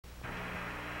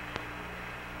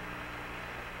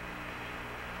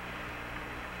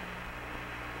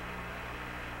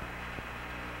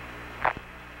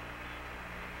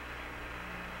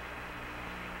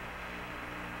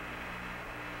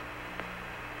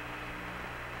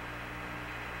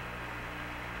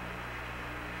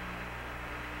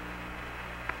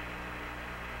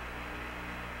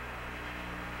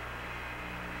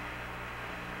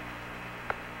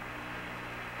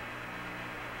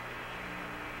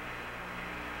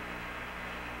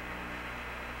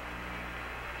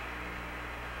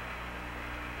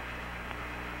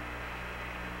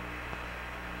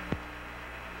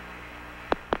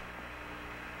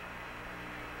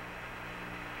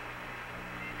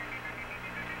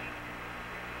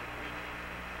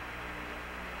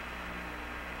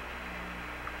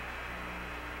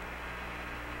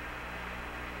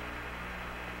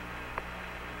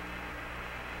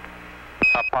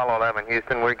Apollo 11,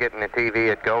 Houston. We're getting a TV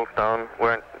at Goldstone.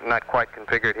 We're not quite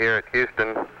configured here at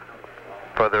Houston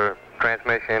for the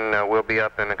transmission. We'll be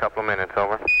up in a couple of minutes.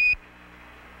 Over.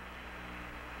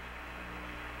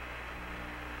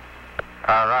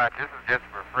 All right, this is just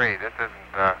for free. This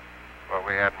isn't what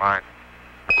we had in mind.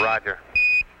 Roger.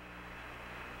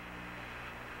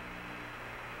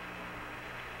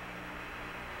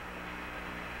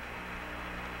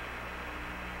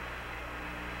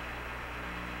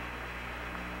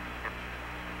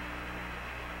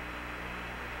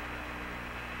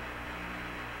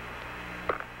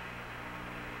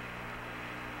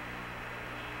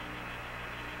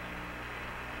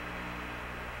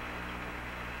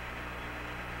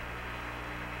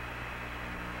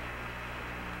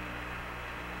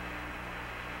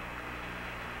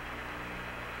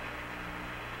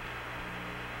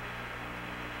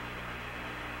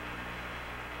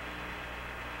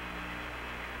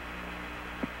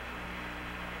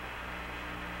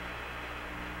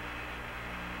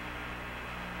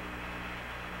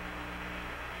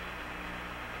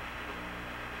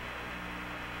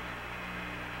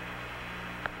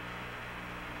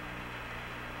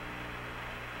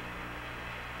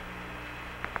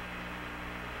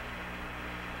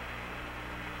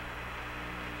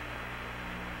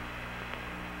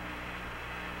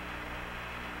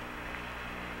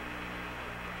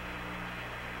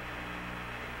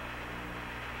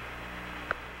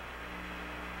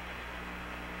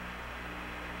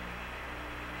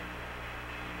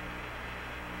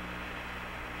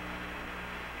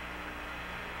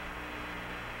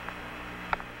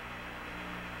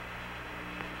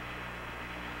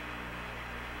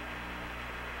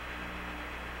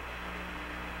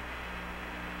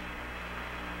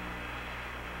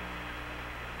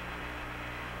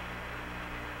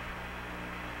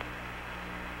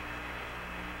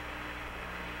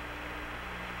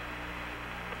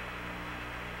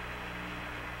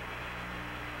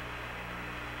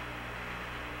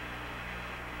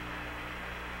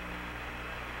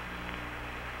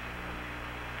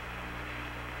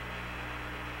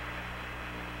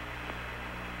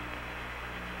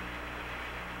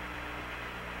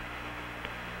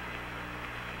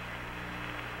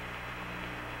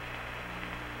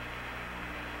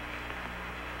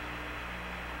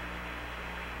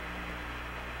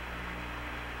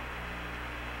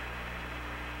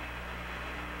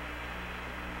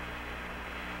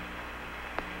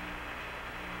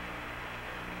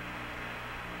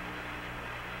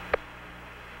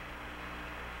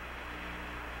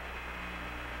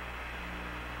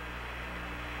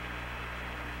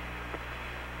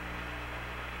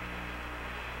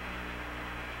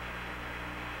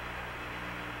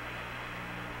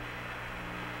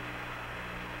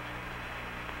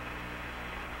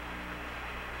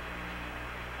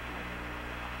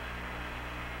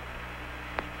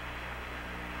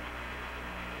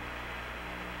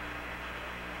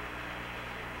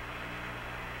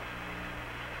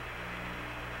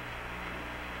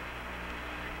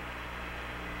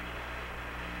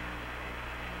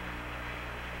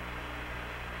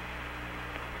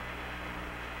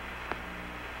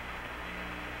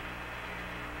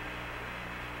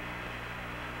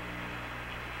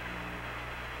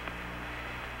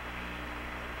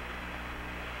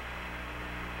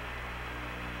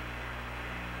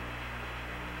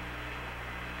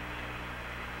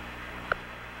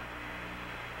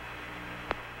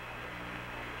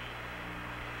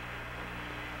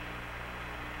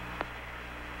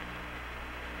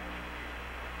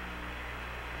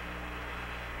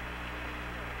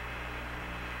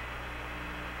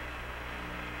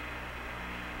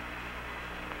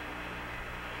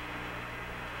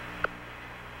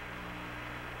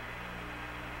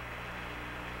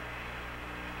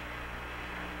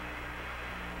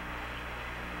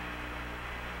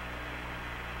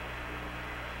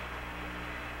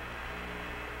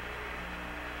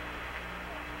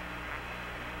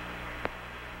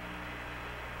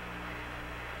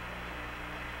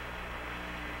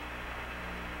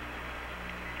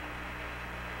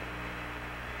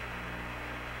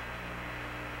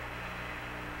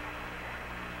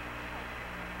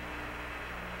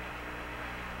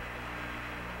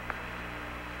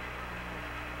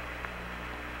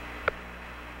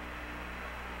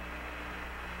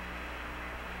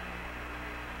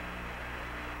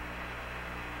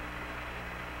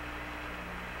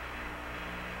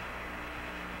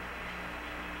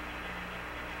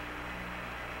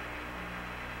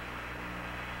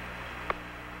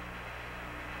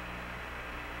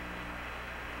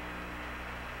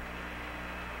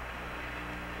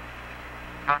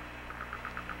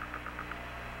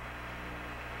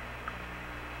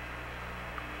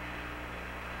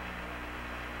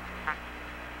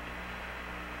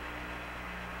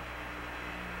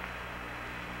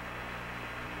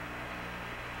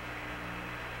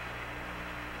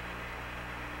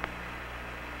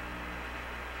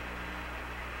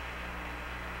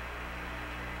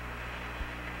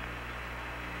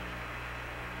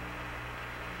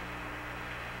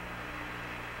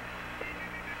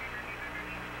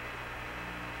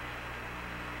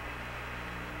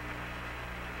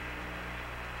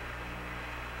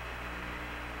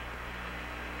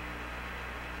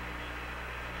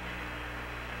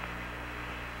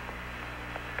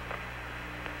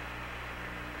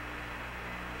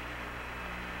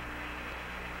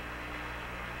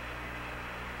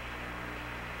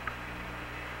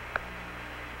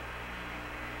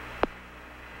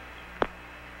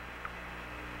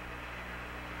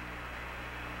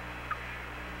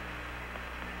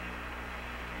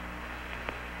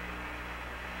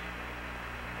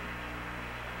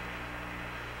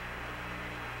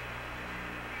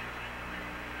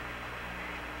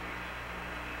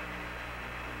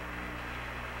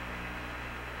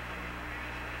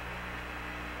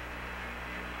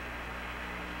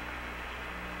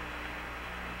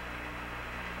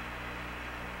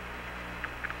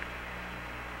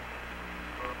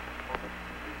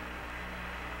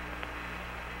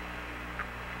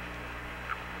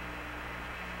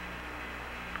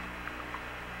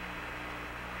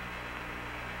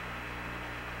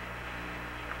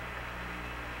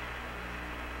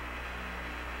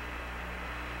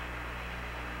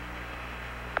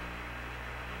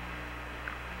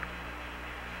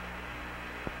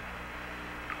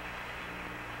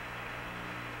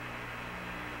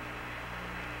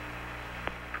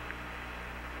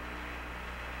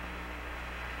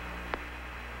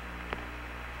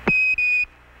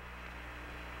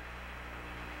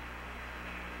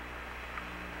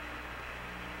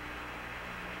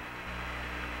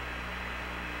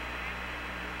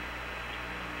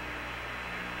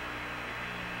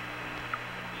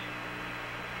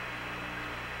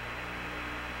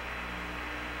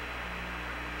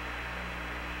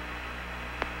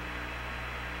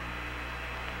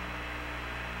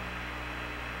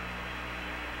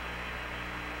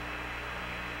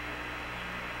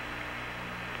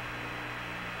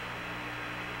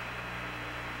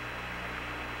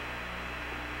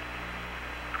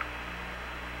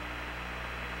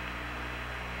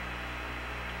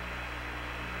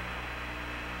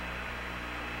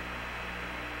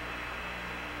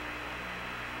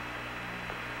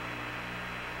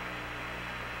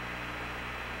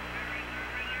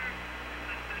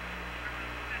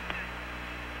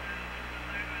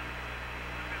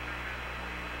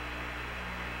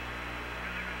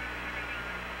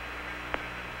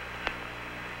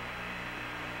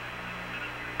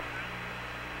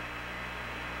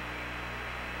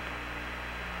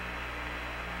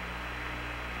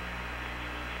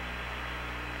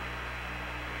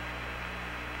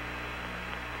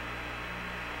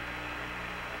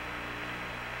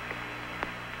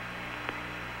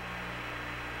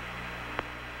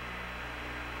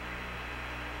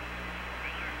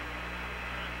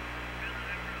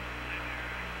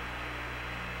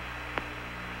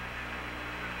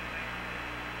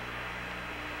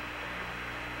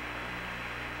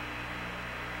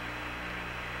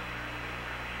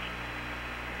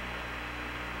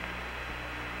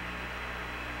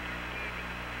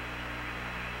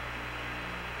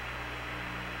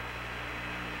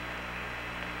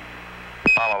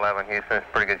 11 Houston, it's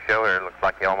a pretty good show here. Looks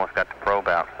like you almost got the probe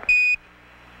out.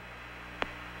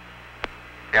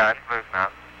 Yeah, it's loose now.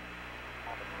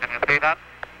 Can you see that?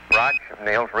 Roger,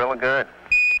 Neil's really good.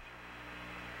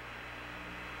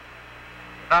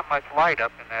 Not much light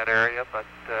up in that area, but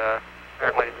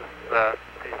apparently this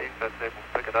TV says they will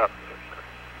pick it up.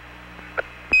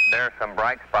 There are some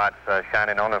bright spots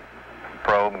shining on the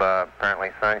probe,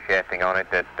 apparently sun shafting on it,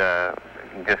 that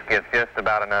just gives just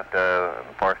about enough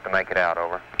for us to make it out,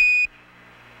 over.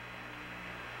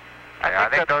 I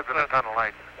think those are the tunnel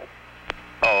lights.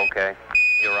 Oh, okay.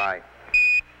 You're right.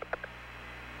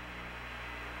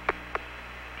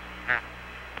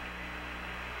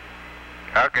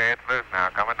 Okay, it's loose now,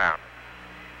 coming down.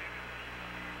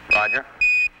 Roger.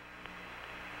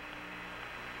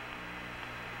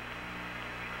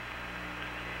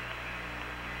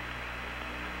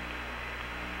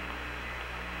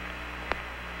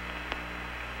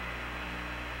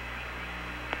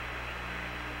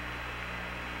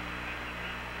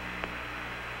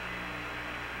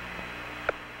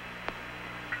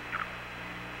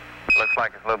 Looks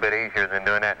like it's a little bit easier than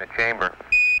doing that in the chamber.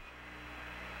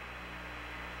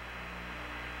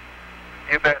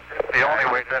 You bet. It's the only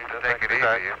way to take it easy.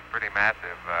 It's pretty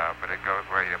massive, but it goes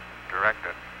where you direct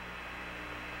it.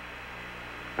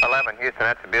 11 Houston,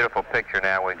 that's a beautiful picture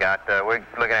now we got. We're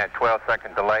looking at a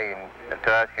 12-second delay, and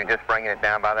to us, you're just bringing it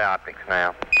down by the optics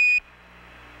now.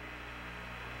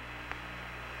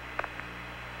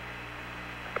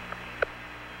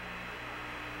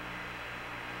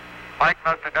 Mike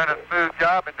must have done a smooth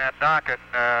job in that dock, and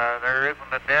there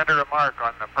isn't a dent or a mark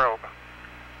on the probe.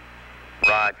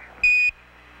 Raj.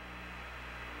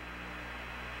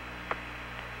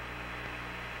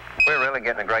 We're really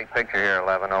getting a great picture here,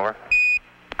 11, over.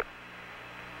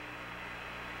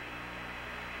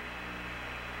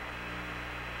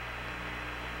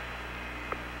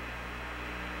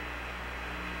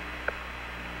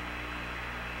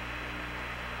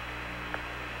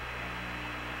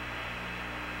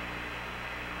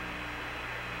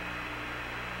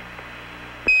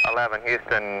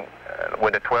 Houston,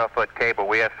 with a 12-foot cable,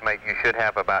 we estimate you should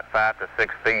have about 5 to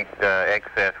 6 feet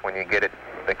excess when you get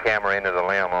the camera into the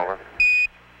limb, over.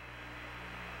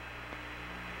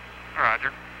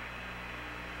 Roger.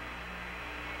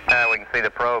 We can see the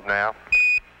probe now.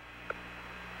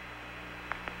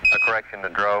 A correction to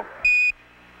drove.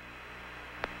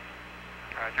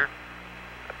 Roger.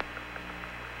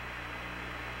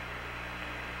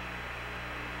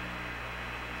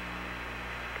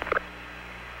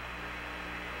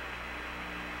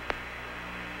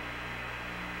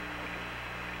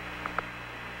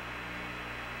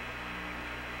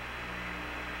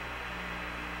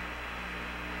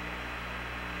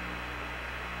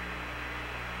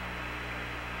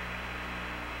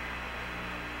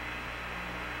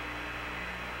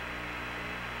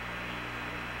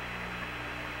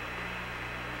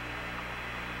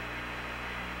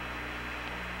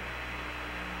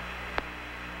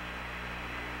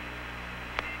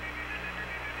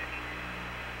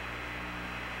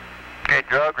 Okay,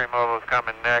 drug removal is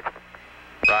coming next.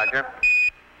 Roger.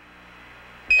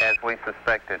 As we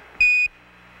suspected.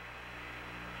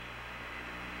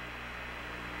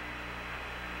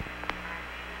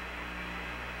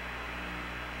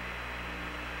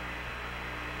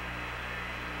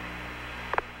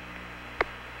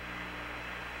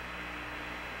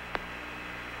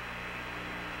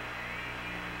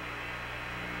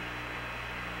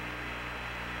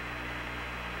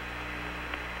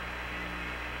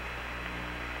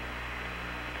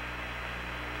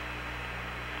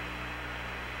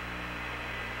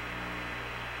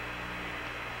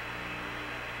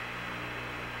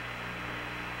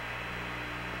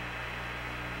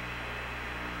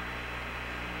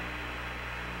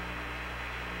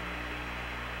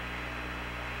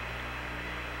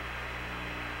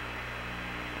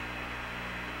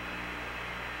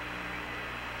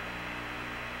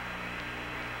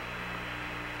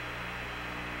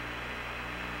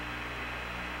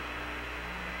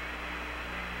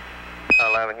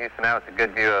 Houston, now it's a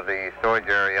good view of the storage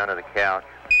area under the couch.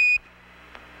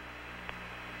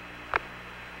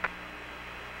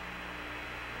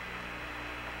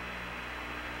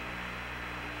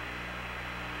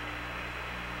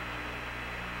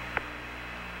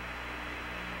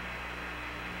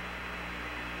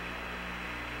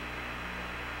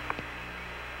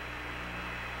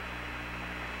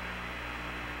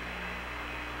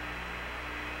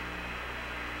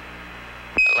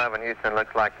 Houston,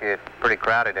 looks like it's pretty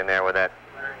crowded in there with that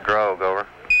drogue, over.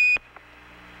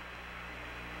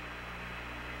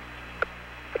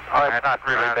 Oh, it's not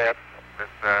really bad.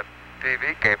 This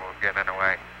TV cable's getting in the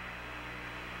way.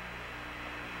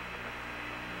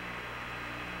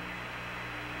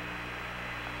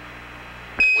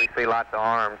 see lots of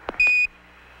arms.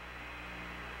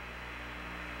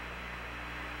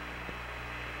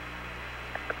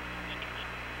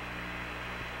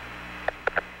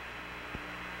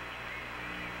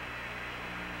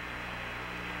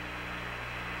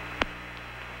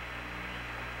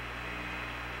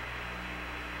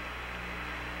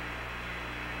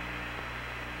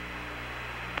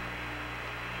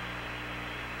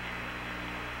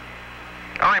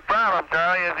 Only problem,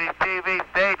 Charlie, is these TV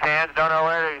stagehands don't know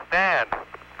where to stand.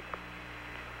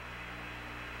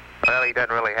 Well, he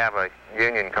doesn't really have a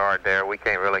union card there. We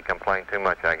can't really complain too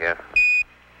much, I guess.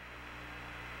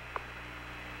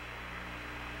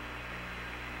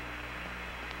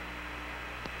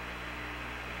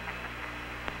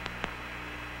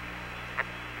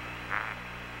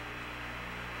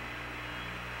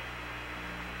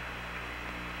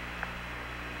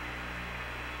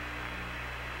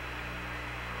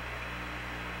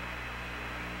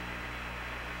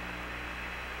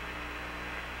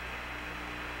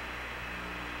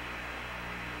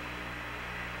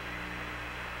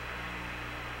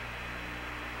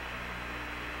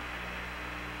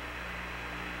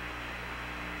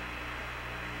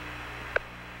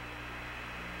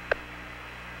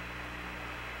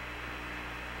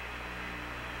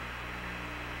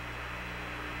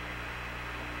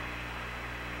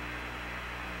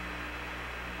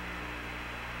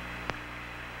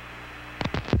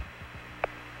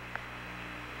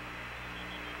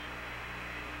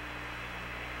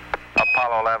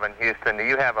 Apollo 11, Houston, do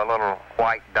you have a little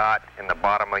white dot in the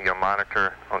bottom of your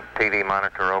monitor, on TV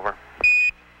monitor, over?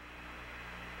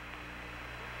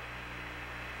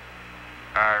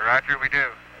 Roger, we do.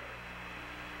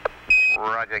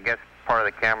 Roger, I guess part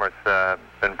of the camera's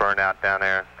been burned out down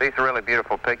there. These are really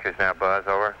beautiful pictures now, Buzz,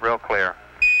 over. Real clear.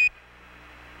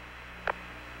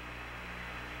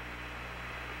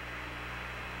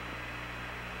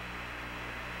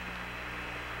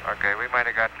 Okay, we might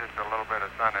have got just a little bit of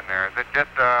sun in there. Is it just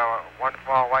one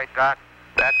small white dot?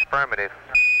 That's affirmative.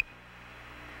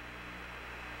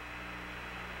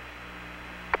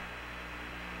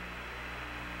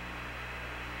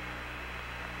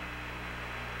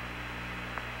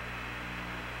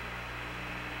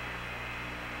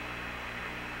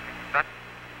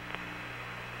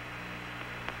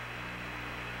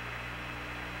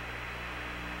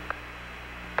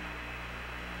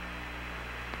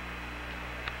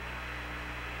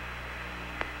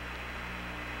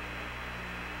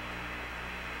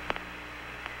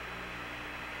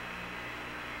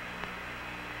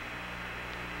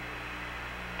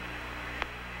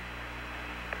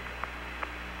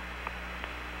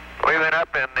 We've been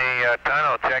up in the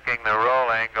tunnel checking the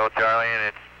roll angle, Charlie, and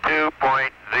it's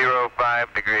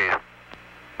 2.05 degrees.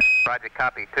 Roger,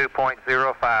 copy.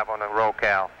 2.05 on the roll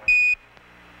cal.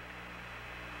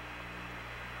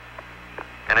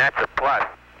 And that's a plus.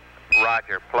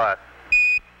 Roger, plus.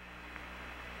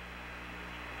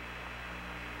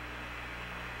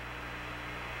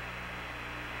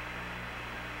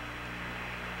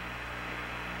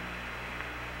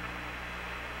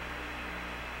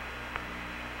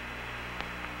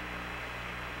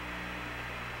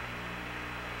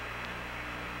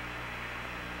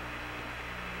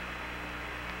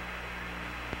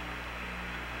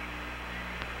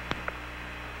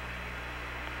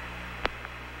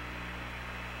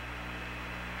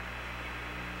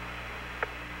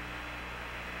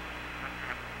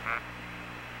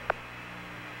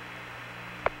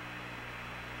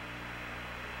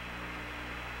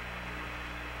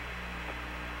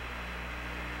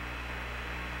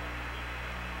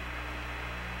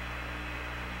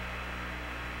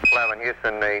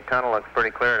 Houston, the tunnel looks pretty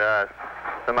clear to us.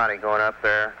 Somebody going up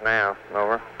there now.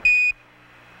 Over.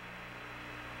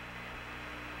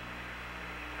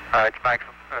 It's Maxim,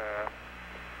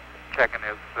 checking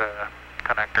his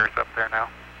connectors up there now.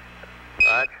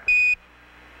 Roger.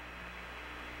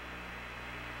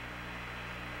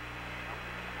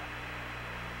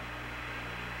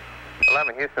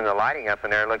 Houston, the lighting up in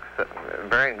there looks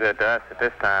very good to us at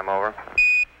this time. Over.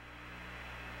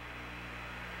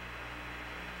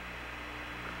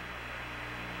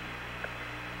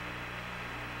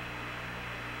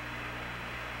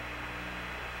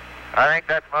 I think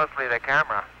that's mostly the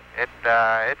camera. It's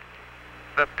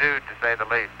subdued, to say the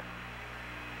least.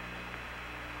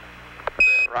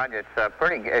 Roger,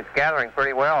 it's gathering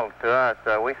pretty well to us.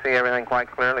 We see everything quite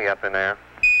clearly up in there.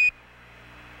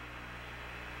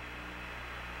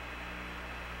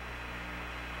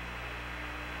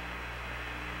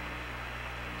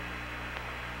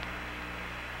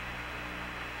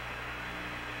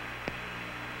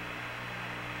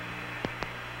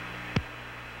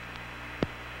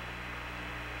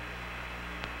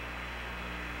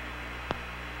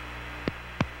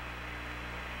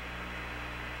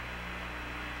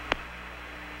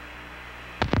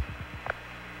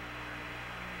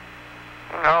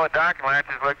 docking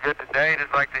latches look good today,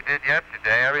 just like they did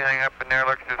yesterday. Everything up in there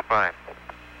looks just fine.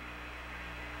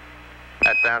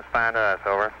 That sounds fine to us,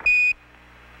 over.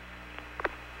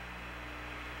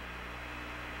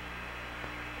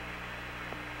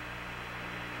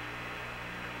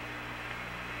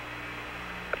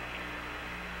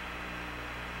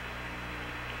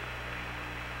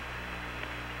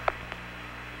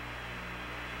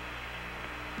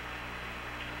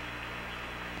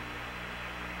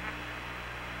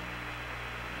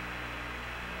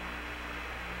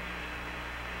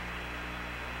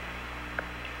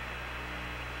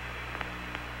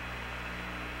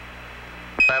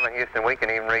 Houston, we can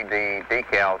even read the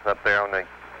decals up there on the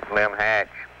limb hatch.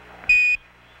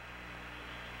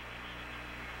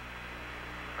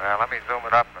 Well, let me zoom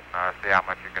it up and see how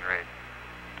much you can read.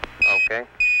 Okay.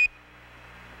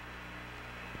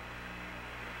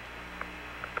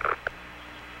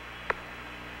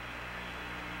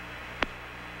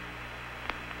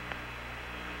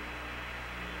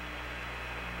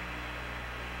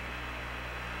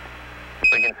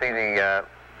 We can see the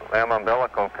limb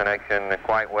umbilical connection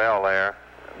quite well there,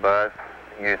 Buzz.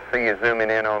 You see you zooming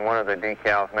in on one of the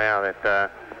decals now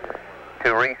that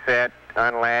to reset,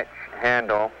 unlatch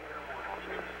handle,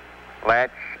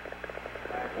 latch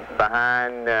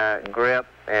behind grip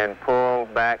and pull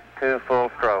back 2 full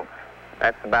strokes.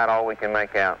 That's about all we can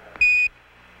make out.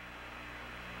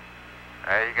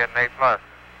 You get an A+.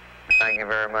 Thank you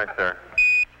very much, sir.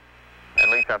 At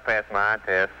least I passed my eye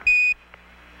test.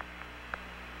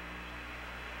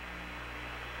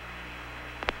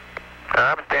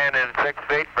 I'm standing 6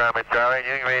 feet from it, Charlie, and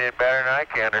you can read it better than I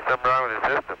can. There's something wrong with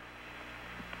the system.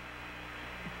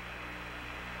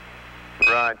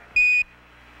 Roger.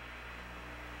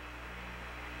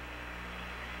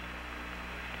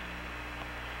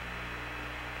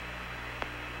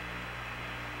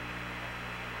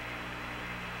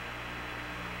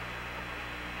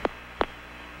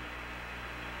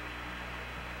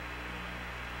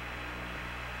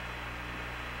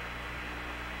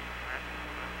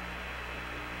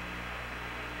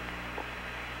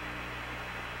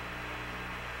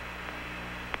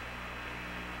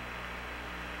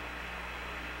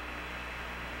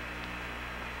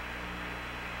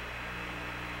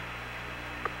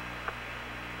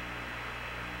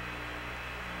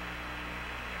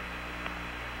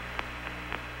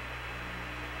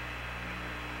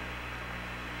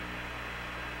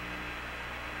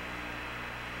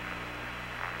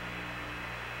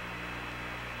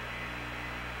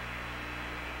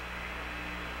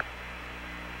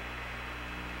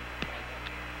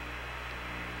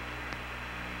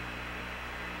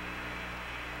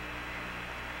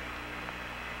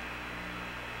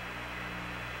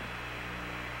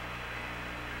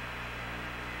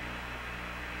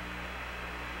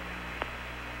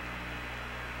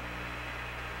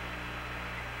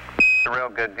 A real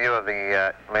good view of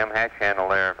the limb hatch handle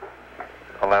there.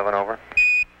 11, over.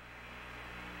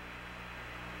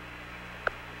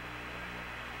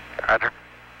 Roger.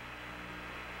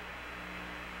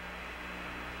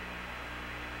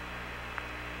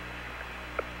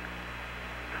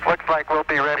 Looks like we'll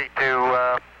be ready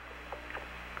to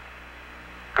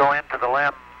go into the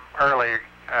limb early,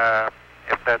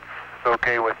 if that's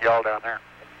okay with y'all down there.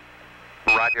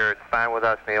 Roger, it's fine with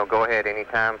us, Neil. Go ahead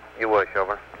anytime you wish,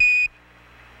 over.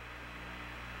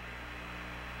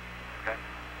 Okay.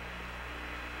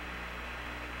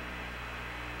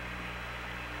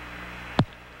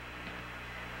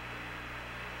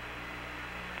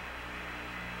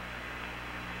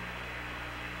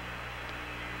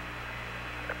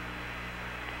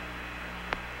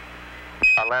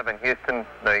 Houston,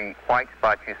 the white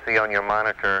spot you see on your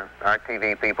monitor, our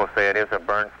TV people say it is a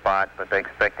burn spot, but they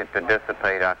expect it to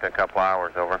dissipate after a couple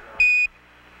hours, over.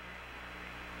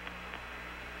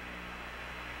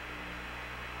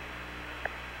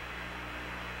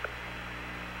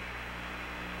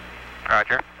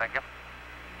 Roger, thank you.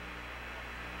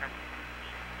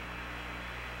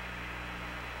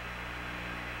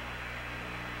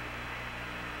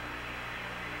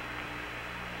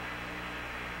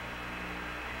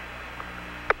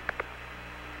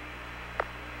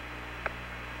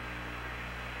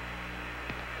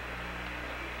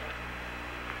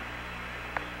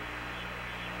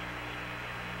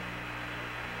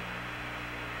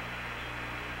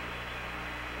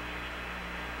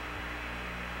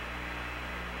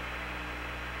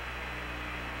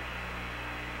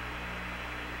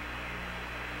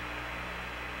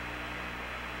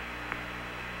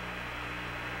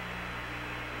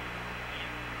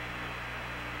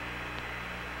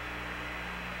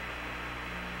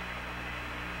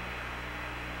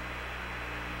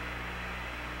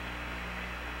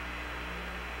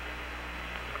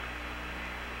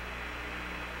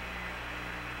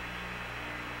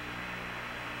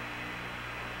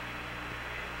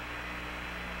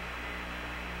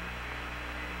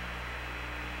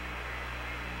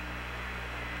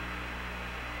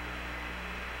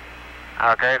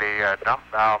 Okay, the dump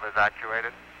valve is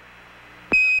actuated.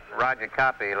 Roger,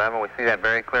 copy, 11. We see that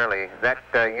very clearly. Is that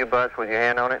U-bus with your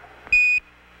hand on it?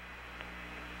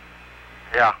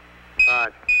 Yeah.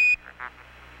 Roger.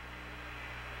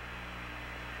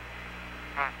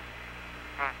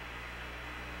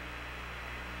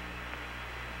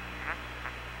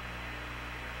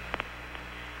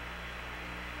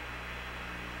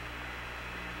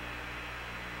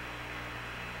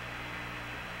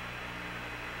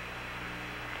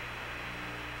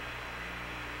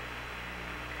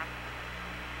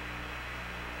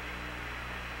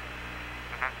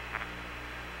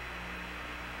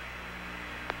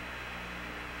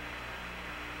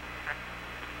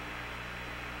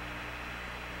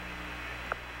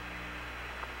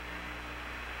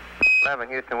 11,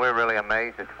 Houston, we're really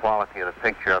amazed at the quality of the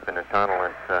picture up in the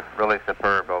tunnel. It's really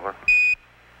superb, over.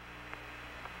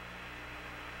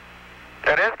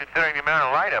 That is, considering the amount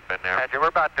of light up in there. Roger, we're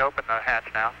about to open the hatch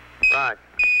now. Roger.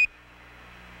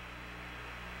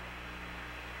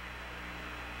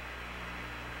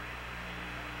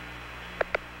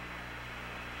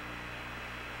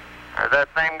 There's that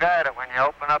same guy that when you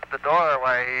open up the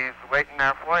doorway, he's waiting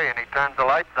there for you and he turns the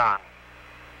lights on.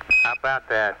 How about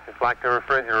that? It's like the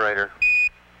refrigerator.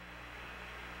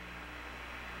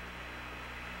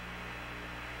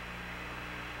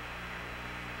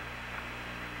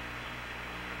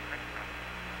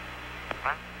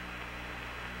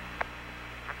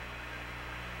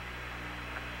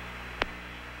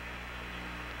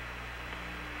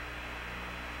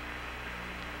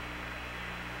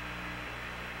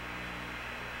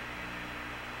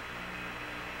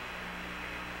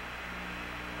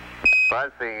 Buzz,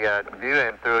 the view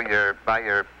in through by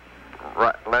your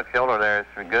left shoulder there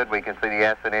is good. We can see the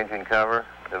acid engine cover,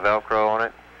 the Velcro on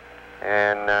it,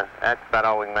 and that's about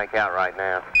all we can make out right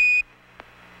now.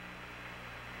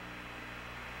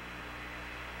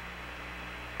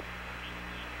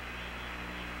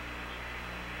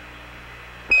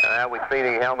 We see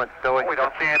the helmet stowage. We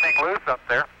don't see anything loose up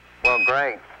there. Well,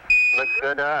 great. Looks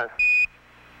good to us.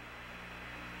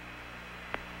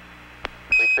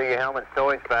 We see your helmet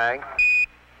stowage bag.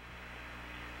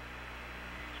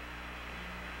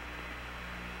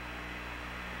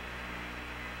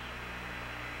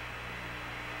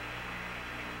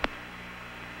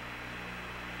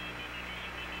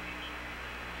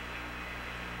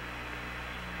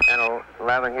 And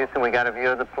 11, Houston, we got a view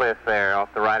of the plinth there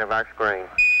off the right of our screen.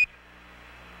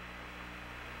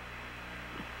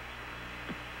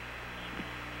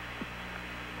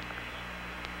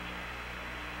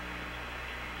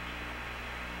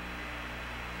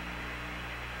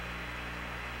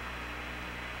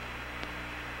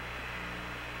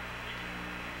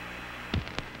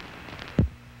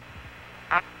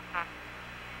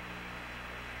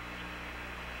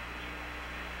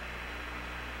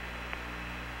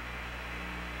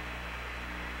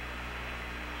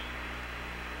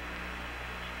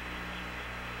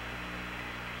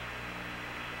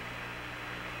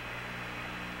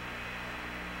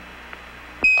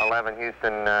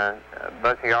 Houston,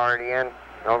 Buzz, you already in?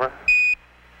 Over.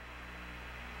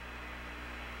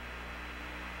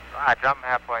 Right, I'm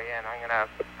halfway in. I'm going to have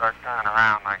to start turning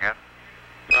around, I guess.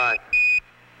 Right.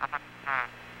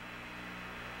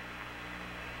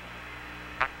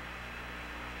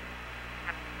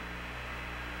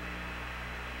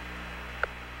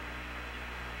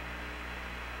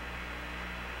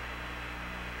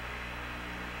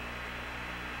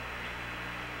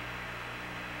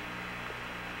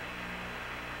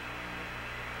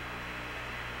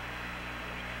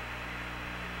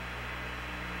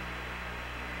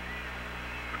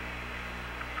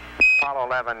 Apollo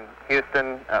 11,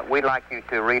 Houston, we'd like you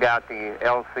to read out the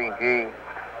LCG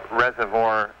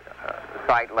reservoir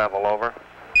site level, over.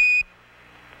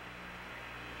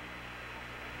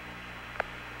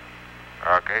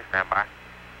 Okay, stand by.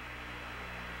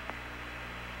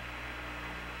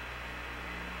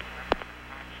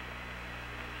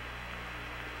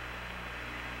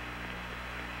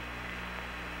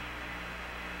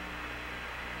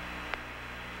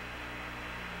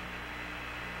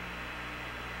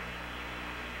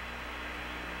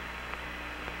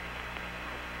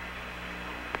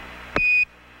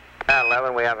 At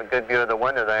 11, we have a good view of the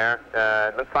window there.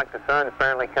 It looks like the sun is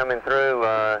apparently coming through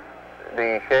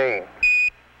the shade.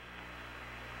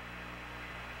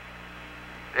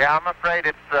 Yeah, I'm afraid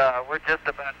it's we're just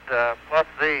about plus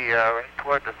Z right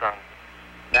toward the sun.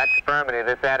 That's affirmative.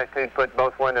 This attitude put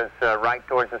both windows right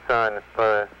towards the sun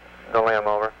for the limb,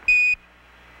 over.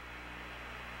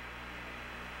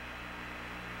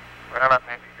 Well, that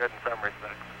may be good in some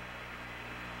respects.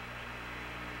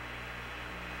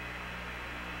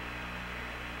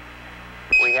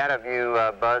 had a view,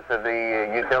 Buzz, of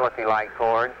the utility light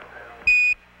cord.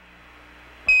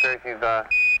 Sure if you've...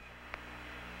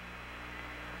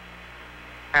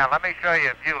 Now, let me show you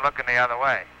a view looking the other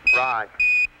way. Right.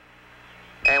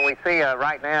 And we see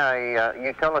right now a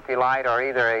utility light or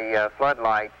either a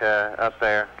floodlight up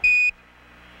there.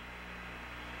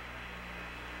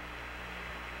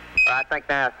 I think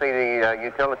now I see the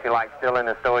utility light still in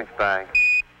the storage bag.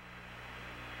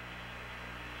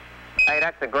 Hey,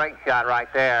 that's a great shot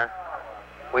right there.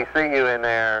 We see you in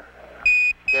there.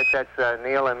 Guess that's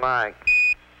Neil and Mike.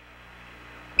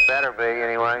 Better be,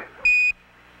 anyway.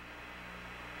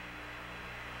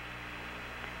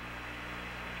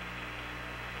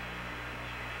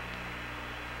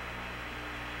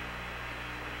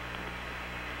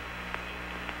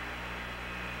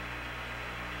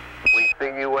 We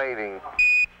see you waving.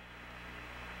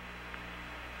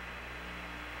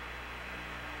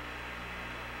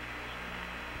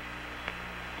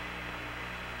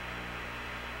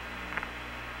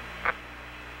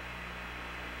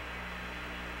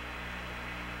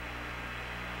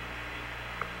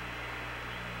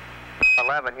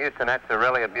 Houston, that's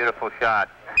really a beautiful shot.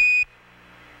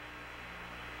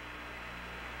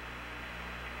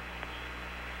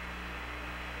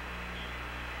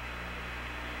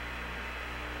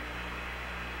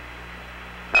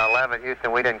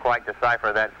 Houston, we didn't quite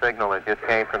decipher that signal. It just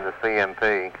came from the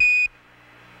CMP.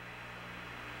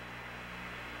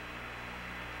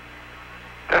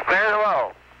 Just very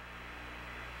low.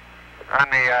 On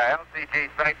the LCG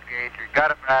sight gauge, we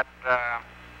got about,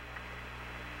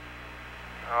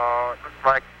 it looks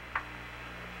like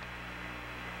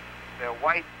the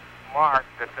white mark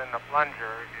that's in the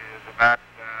plunger is about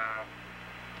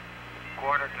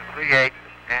quarter to 3/8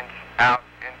 inch out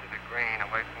into the green,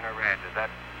 away from the red. Is that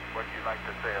what you like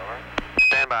to say, over?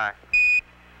 Stand by.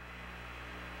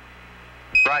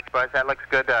 Right, Buzz, that looks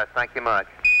good to us. Thank you much.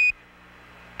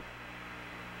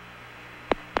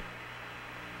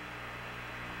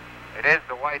 It is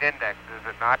the white index, is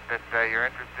it not, that you're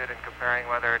interested in comparing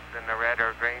whether it's in the red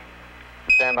or green?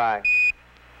 Stand by.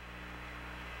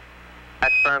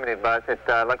 That's affirmative, Buzz. It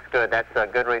looks good. That's a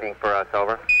good reading for us,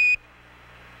 over.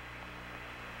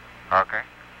 Okay.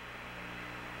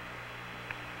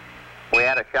 We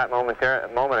had a shot a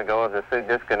moment ago of the suit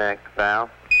disconnect valve.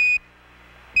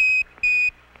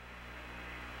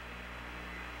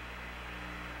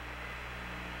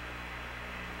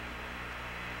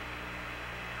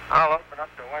 I'll open up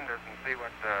the windows and see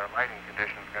what the lighting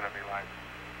condition's going to be like.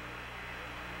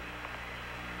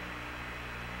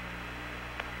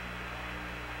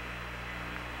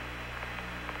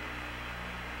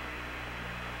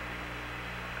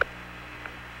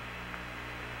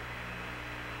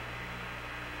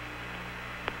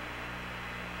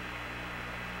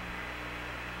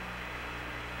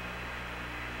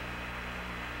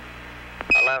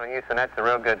 Houston, that's a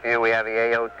real good view. We have the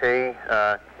AOT.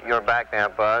 You're back now,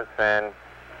 Buzz, and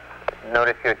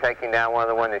notice you're taking down one of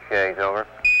the window shades, over.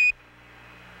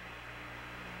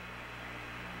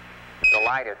 The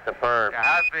light is superb. Yeah,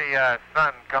 how's the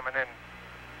sun coming in?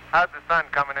 How's the sun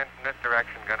coming in from this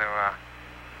direction going to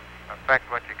affect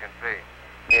what you can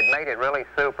see? It made it really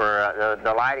super.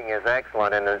 The lighting is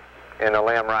excellent in the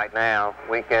limb right now.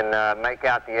 We can make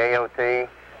out the AOT,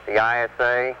 the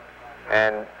ISA,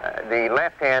 and the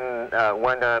left-hand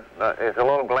window is a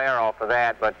little glare off of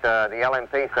that, but the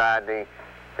LMP side,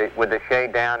 with the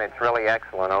shade down, it's really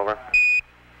excellent, over.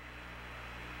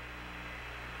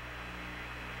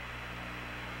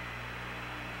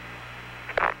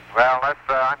 Well,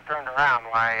 I'm turned around.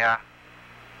 Why,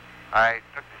 I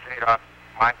took the shade off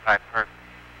my side first.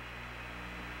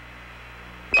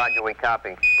 Roger, we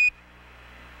copy.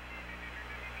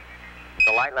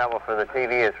 The light level for the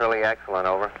TV is really excellent,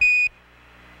 over.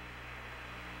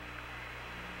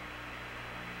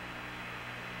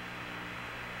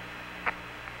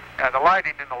 Yeah, the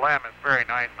lighting in the lamp is very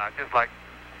nice now, just like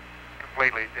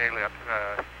completely daylit,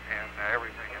 and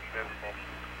everything is visible.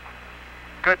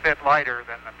 Good bit lighter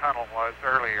than the tunnel was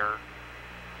earlier.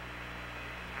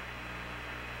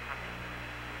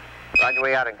 Roger, we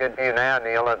got a good view now,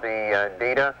 Neil, of the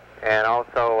DETA and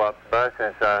also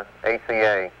Buzz's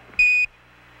ACA.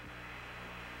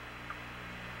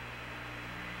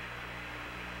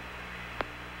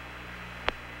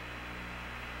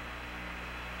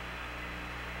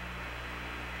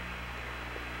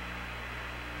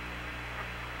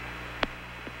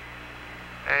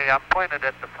 Hey, I'm pointed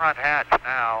at the front hatch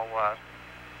now.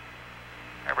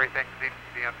 Everything seems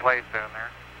to be in place down there.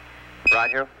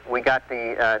 Roger. We got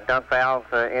the dump valve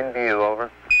in view, over.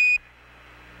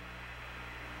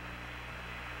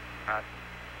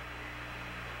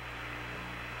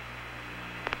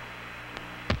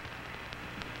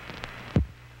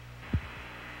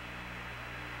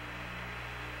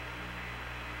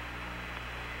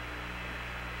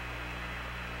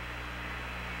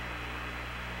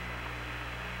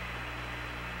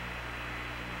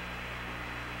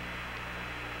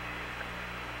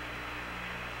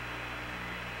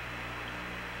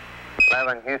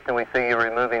 11, Houston, we see you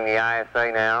removing the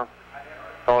ISA now,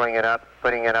 folding it up,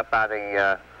 putting it up by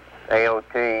the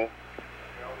AOT.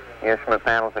 The instrument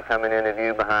panels are coming into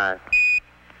view behind.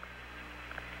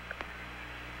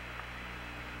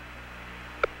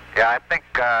 Yeah, I think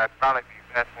probably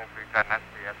be best since we've got an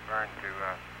SPS burn to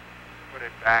put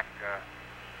it back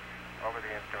over the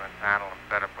instrument panel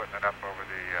instead of putting it up over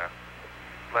the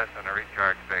bliss and the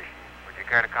recharge station. Would you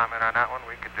care to comment on that one?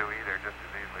 We could do either just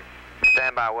as easily.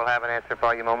 Stand by. We'll have an answer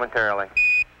for you momentarily.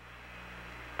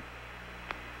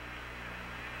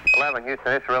 11,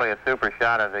 Houston, it's really a super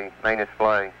shot of the main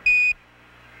display.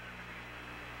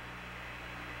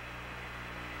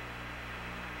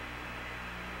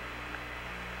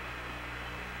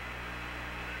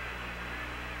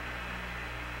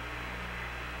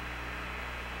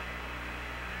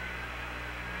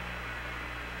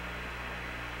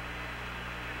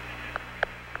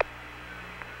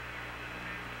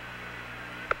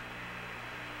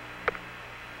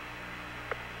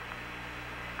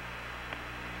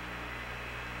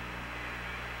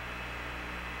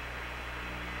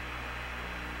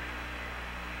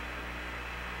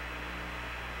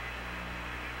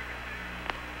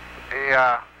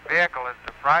 The vehicle is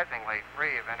surprisingly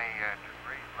free of any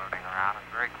debris floating around.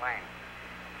 It's very clean.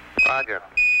 Roger.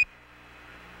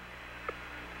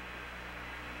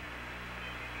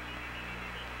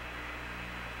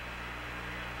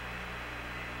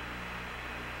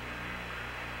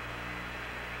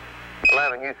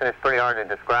 Houston, it's pretty hard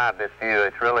to describe this view.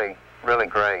 It's really, really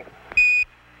great.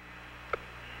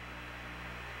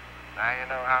 Now you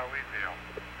know how we feel.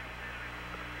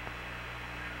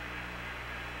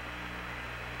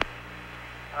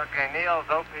 Okay, Neil's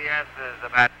OPS is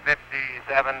about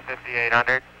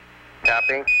 5800.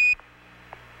 Copy.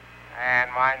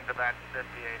 And mine's about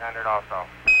 5800 also.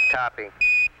 Copy.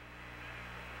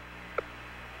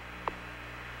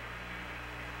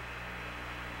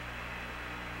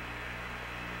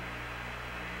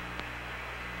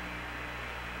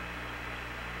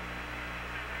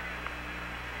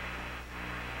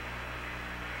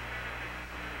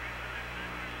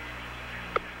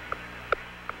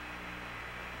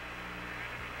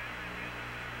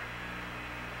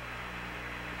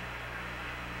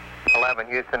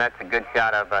 Houston, that's a good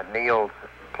shot of Neil's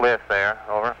cliff there.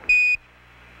 Over.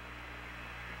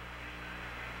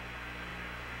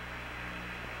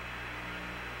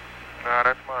 No,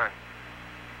 that's mine.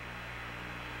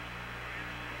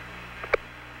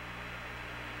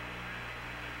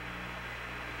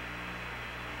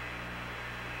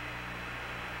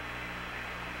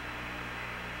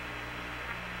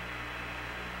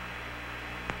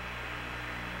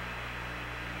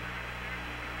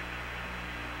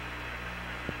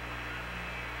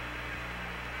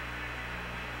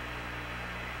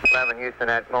 Houston,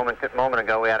 that moment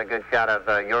ago we had a good shot of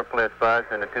your bliss buzz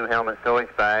and the two helmet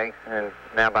storage bags, and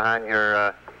now behind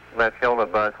your left shoulder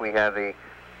buzz we have the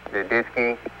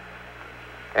Disky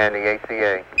and the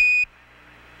ACA.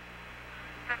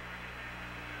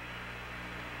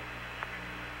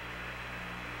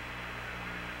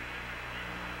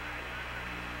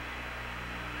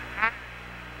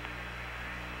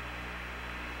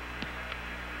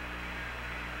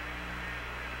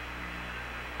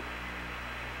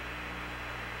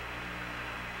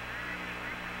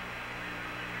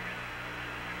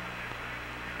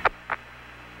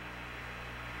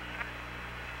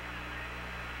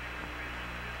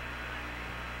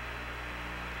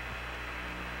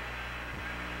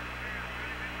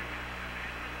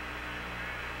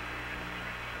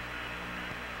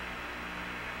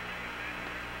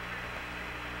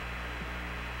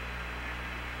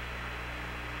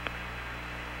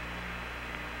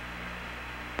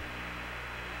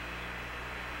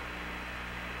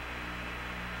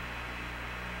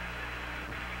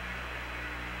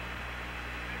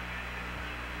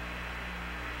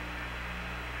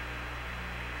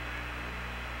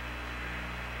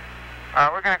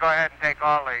 We're going to go ahead and take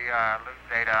all the loose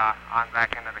data on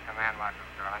back into the command module,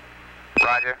 Charlie.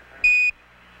 Roger.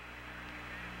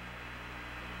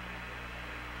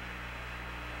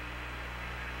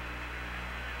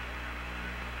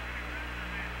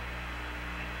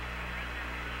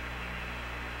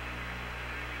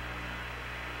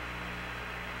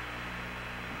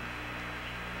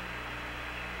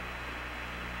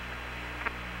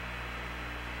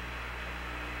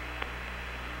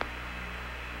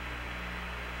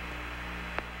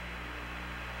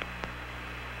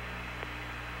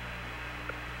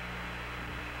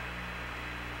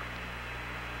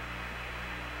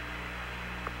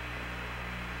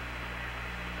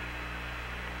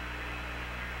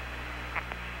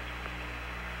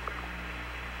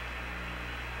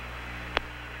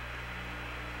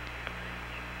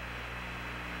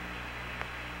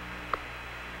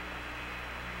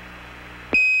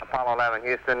 Apollo 11,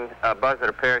 Houston. Buzz, it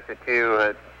appears that you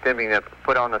attempting to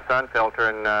put on the sun filter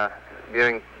and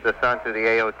viewing the sun through the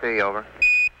AOT, over.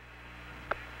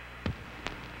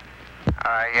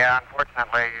 Yeah,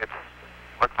 unfortunately, it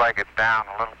looks like it's down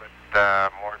a little bit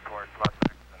more towards plus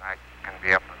X than I can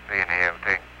be able to see in the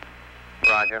AOT.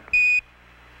 Roger.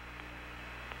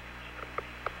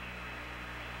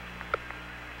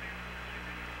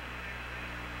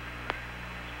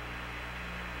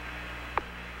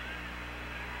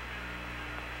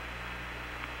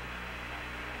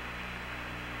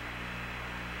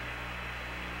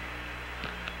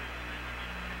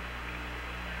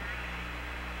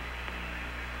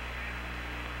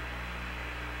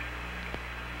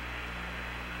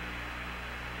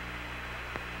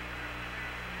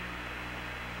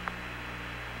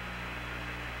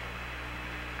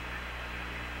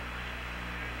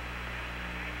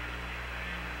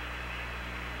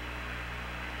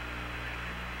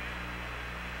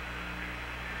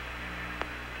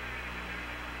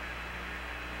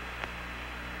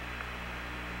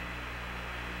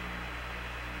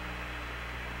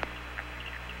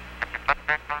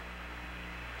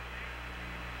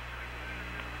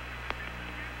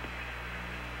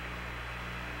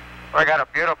 We got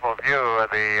a beautiful view of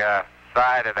the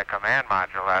side of the command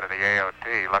module out of the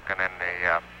AOT, looking in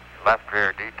the left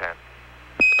rear detent.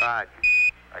 Right.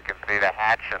 I can see the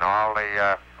hatch and all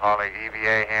the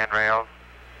EVA handrails.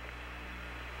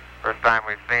 First time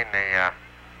we've seen the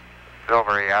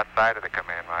silvery outside of the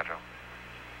command module.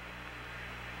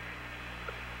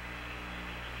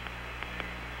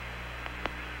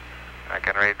 I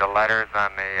can read the letters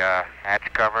on the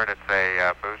hatch cover. It's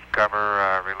a boost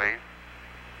cover release.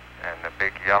 And the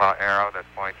big yellow arrow that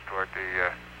points toward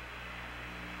the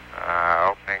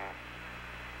opening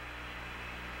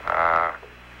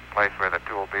place where the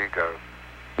tool B goes.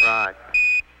 Right.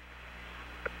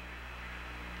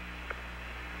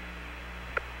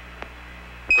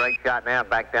 Great shot now,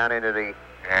 back down into the...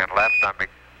 And left on me.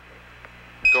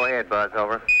 Go ahead, Buzz,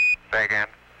 over. Say again.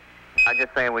 I'm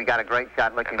just saying we got a great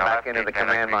shot looking back into the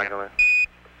command module.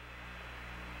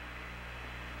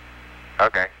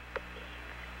 Okay.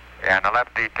 Yeah, in the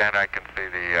left detent I can see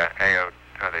the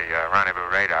the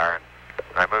rendezvous radar, and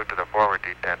when I move to the forward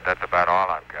detent, that's about all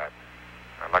I've got.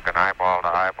 I'm looking eyeball to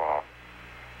eyeball.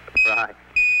 Right.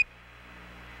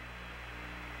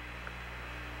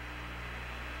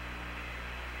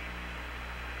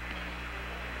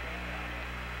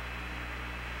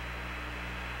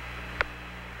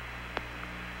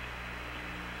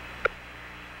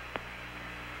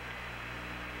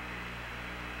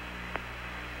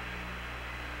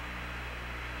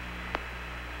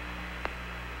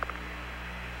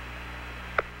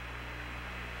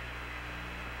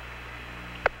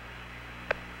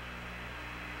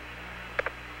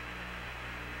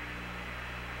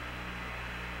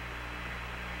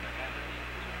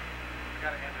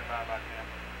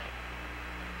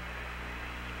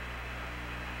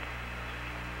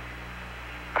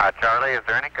 Charlie, is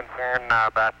there any concern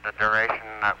about the duration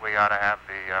that we ought to have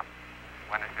the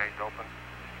window shades open?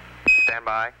 Stand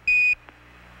by.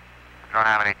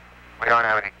 We don't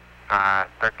have any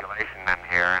circulation in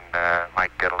here, and might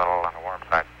get a little on the warm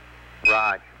side.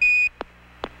 Right.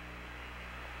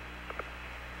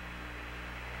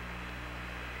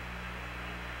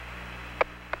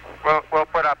 We'll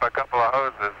put up a couple of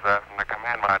hoses from the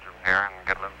command module here and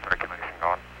get a little circulation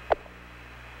going.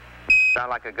 Sound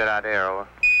like a good idea, over.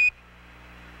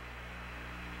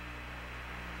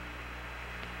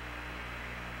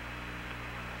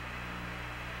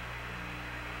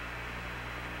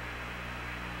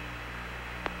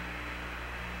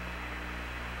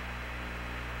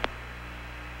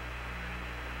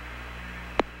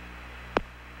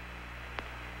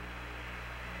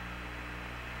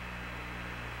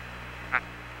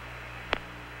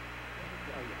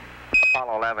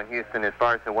 Apollo 11, Houston, as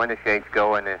far as the window shades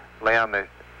go and the limb, there's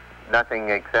nothing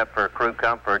except for crew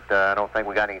comfort. I don't think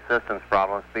we got any systems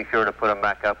problems. Be sure to put them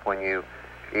back up when you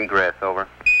egress, over.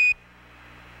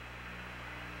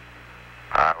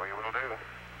 We will do.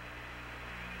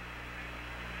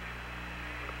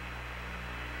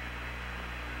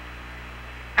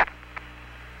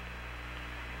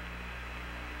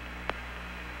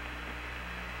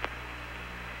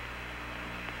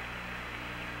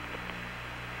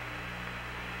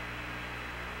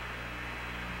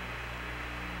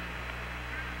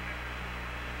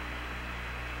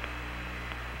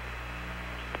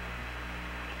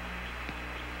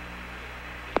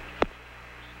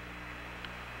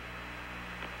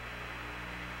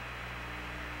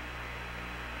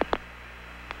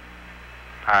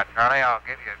 Charlie, I'll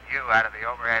give you a view out of the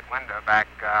overhead window back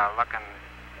looking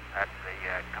at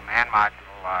the command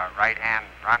module right-hand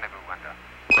rendezvous window.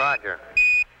 Roger.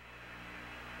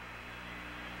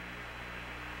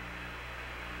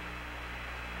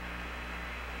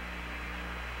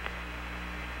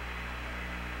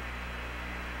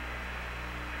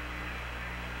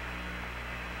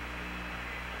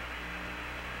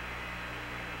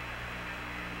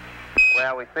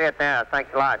 Well, we see it now.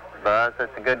 Thanks a lot, Buzz.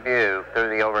 That's a good view through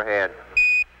the overhead.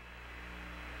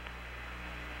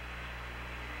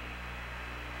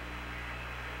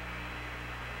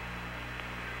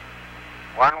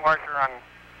 One washer on...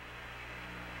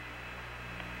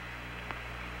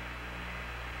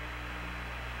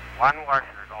 One washer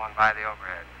going by the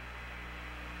overhead.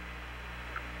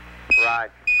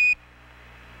 Roger.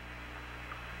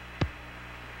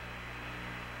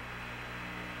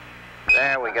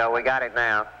 There we go. We got it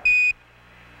now.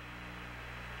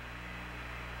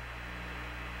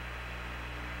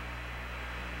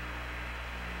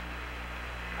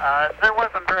 There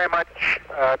wasn't very much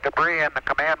debris in the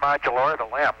command module or the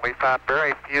LEM. We found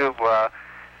very few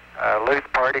loose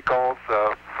particles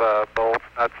of bolts,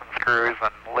 nuts, and screws,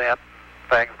 and lint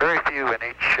things. Very few in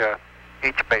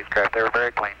each spacecraft. They were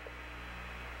very clean.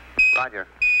 Roger.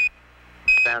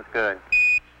 Sounds good.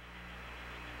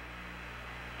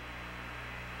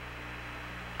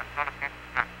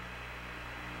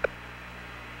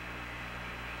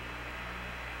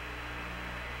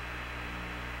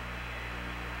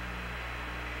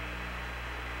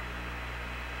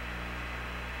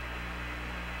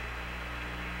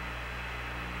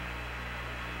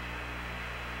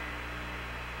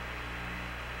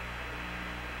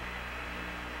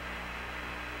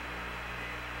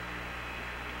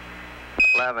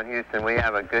 Houston, we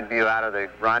have a good view out of the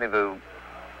rendezvous,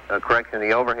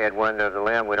 the overhead window of the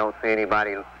LEM. We don't see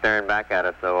anybody staring back at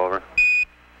us, though, over.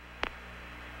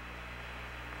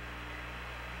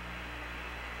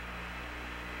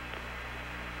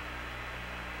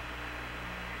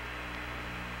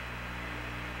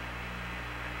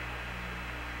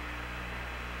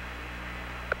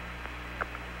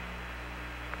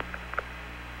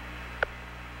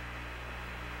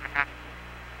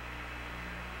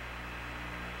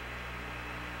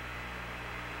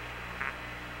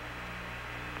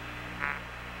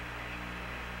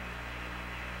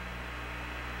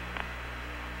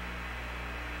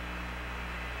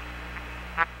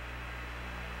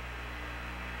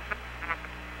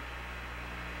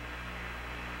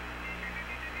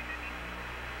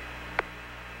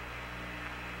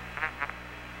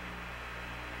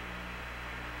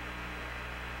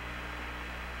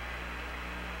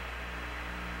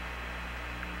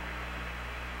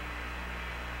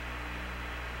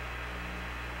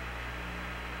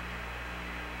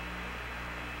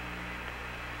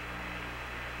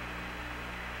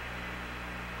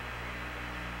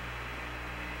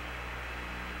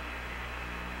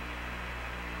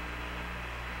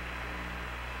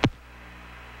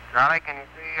 Charlie, can you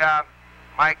see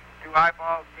Mike's two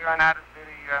eyeballs peering at us through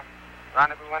the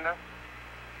rendezvous window?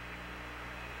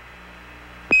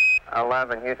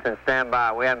 11, Houston, stand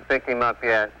by. We haven't picked him up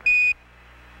yet.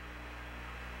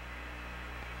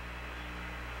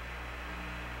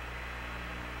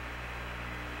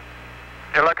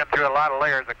 You're looking through a lot of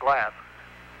layers of glass.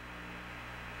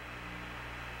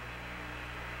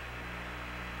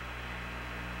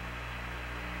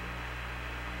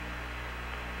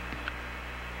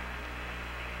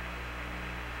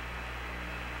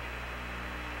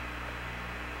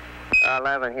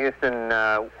 Houston,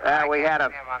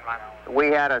 we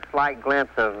had a slight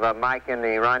glimpse of Mike in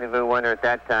the rendezvous window at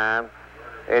that time.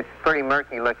 It's pretty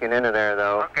murky looking into there,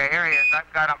 though. Okay, here he is.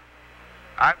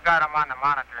 I've got him on the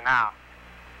monitor now.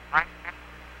 Right.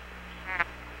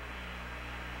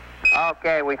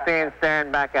 Okay, we see him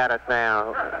staring back at us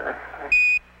now.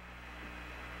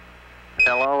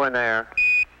 Hello in there.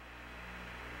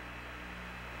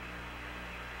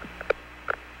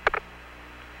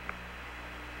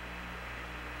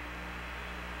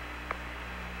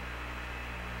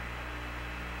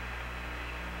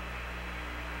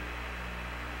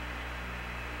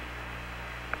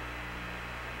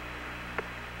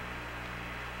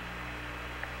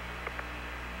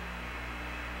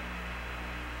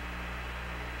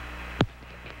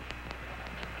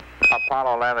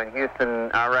 Apollo 11,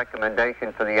 Houston, our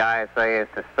recommendation for the ISA is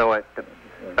to stow it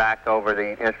back over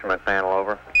the instrument panel,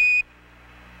 over.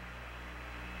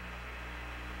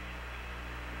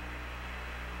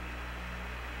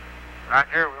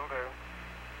 Roger, will do.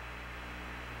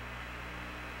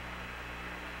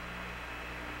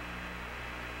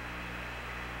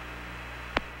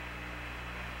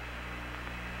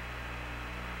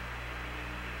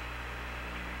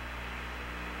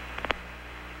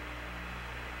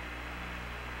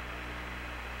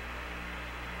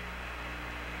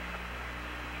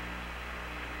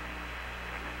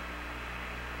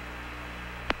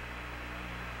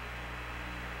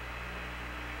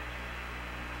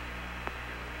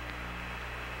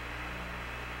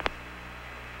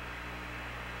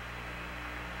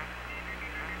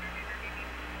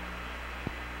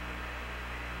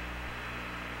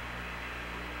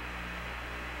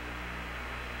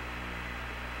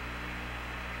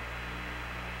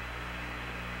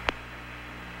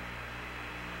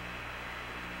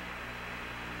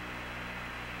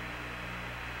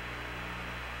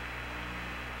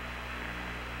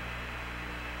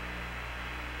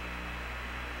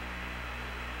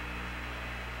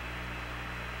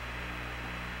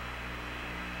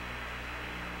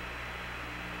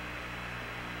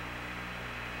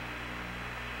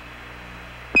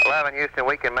 11 Houston,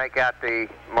 we can make out the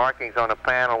markings on the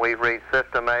panel. We read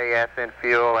System A, S in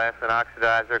fuel, S in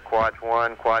oxidizer, Quad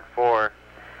 1, Quad 4.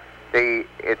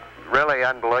 It's really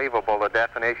unbelievable the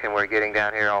definition we're getting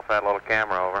down here off that little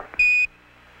camera over.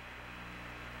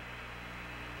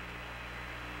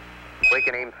 We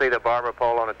can even see the barber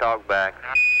pole on the talkback.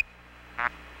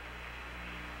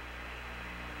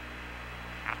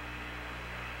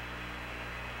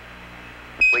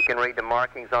 We can read the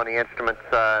markings on the instruments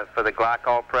for the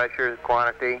glycol pressure,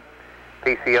 quantity,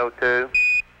 PCO2.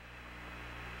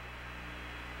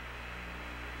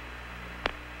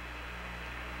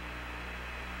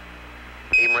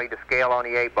 Even read the scale on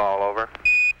the 8-ball, over.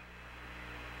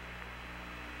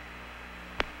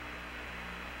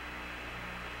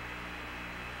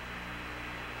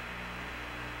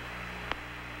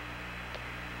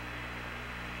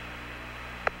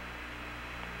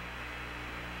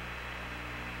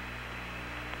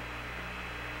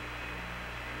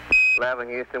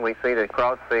 Houston, we see the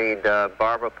cross-feed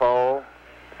barber pole,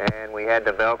 and we had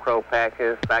the Velcro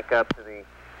patches back up to the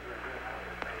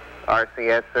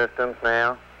RCS systems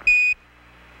now.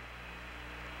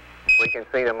 We can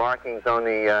see the markings on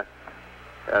the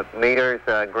meters,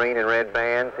 green and red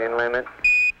bands, in limit.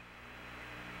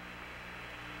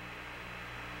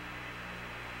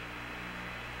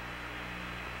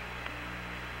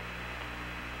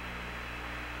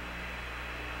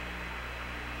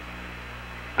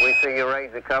 We see you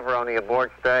raise the cover on the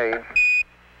abort stage.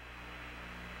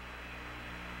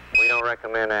 We don't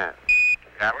recommend that.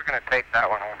 Yeah, we're going to tape that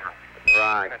one over.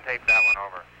 Right. We're going to tape that one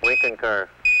over. We concur.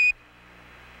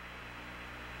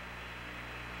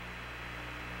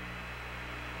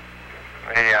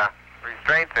 The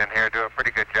restraints in here do a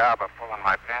pretty good job of pulling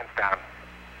my pants down.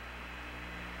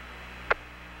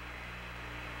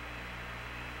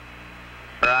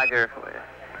 Roger.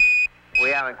 We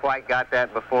haven't quite got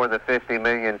that before the 50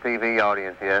 million TV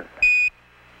audience yet.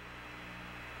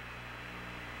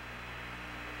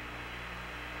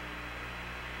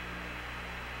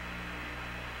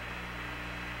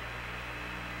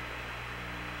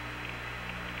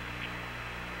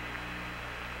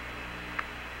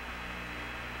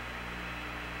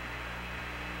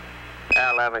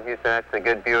 Al 11 Houston, that's a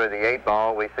good view of the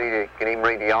 8-ball. We see you can even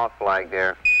read the off flag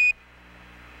there.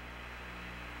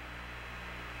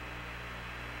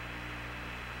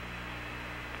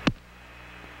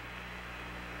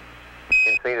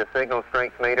 You can see the signal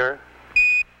strength meter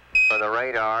for the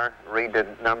radar, read the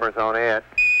numbers on it.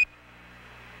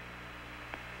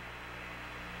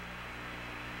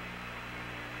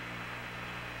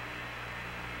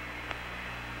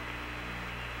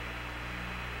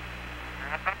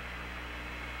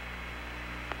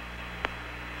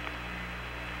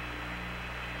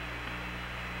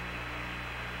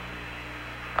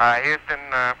 Houston,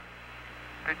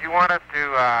 did you want us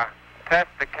to test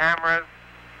the cameras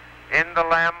in the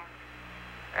LEM?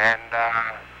 And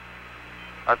I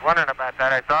was wondering about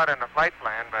that. I saw it in the flight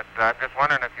plan, but I'm just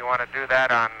wondering if you want to do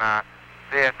that on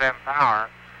CSM power,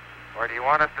 or do you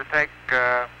want us to take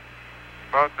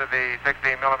both of the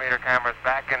 16mm cameras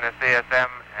back into CSM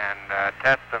and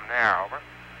test them there, over?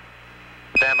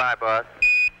 Stand by, Buzz.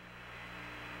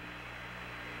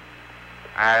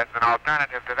 As an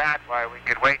alternative to that, why, we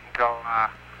could wait until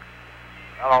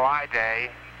LOI day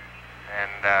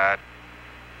and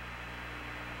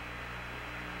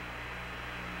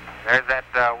there's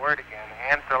that word again,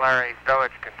 ancillary stowage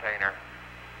container.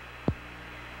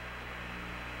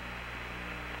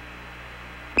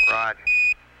 Roger.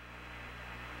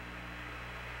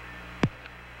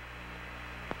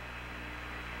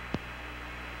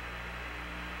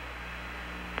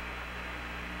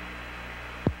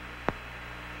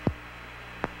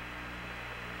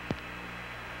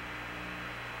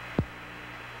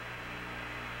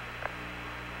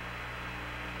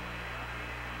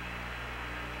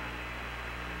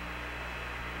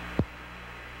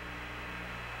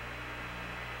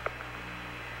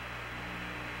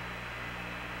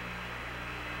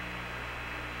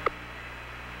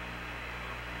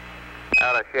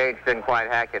 The shades didn't quite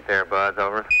hack it there, Buzz,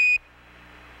 over.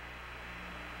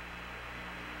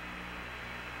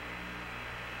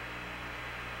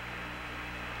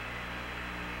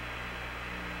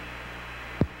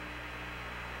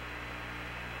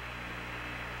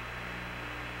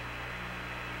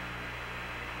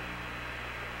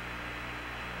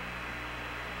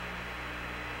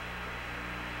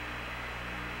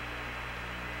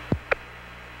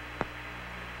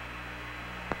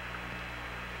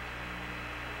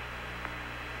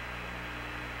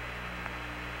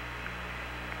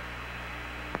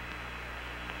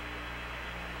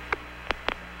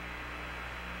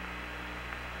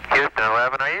 Houston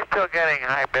 11, are you still getting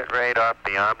high bit rate off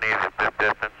the Omnis at this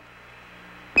distance?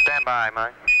 Stand by,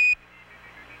 Mike.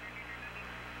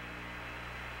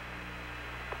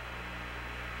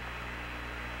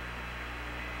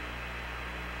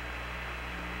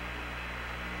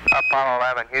 Apollo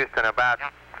 11, Houston, about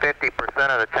 50%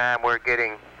 of the time we're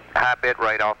getting high bit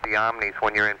rate off the Omnis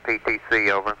when you're in PTC,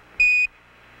 over.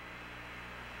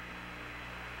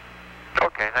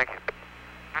 Okay, thank you.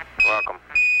 Welcome.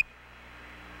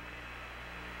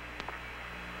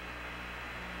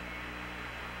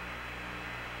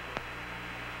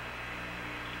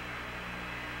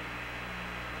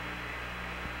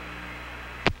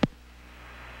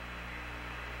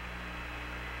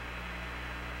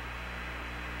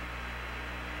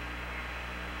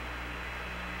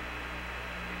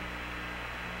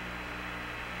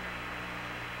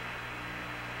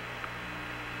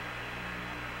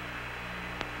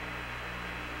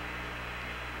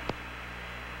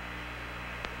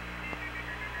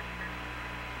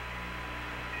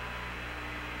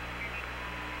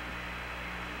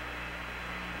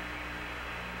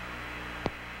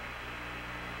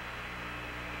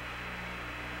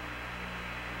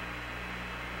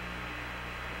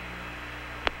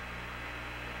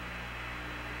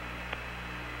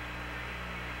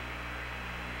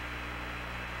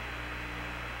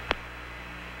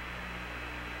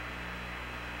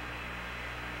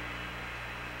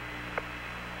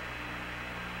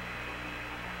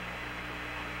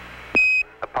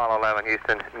 Apollo 11,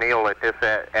 Houston. Neil, at this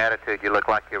attitude, you look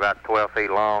like you're about 12 feet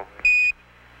long.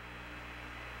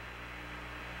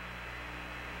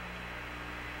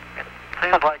 It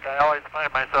seems like I always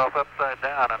find myself upside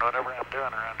down on whatever I'm doing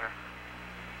around here.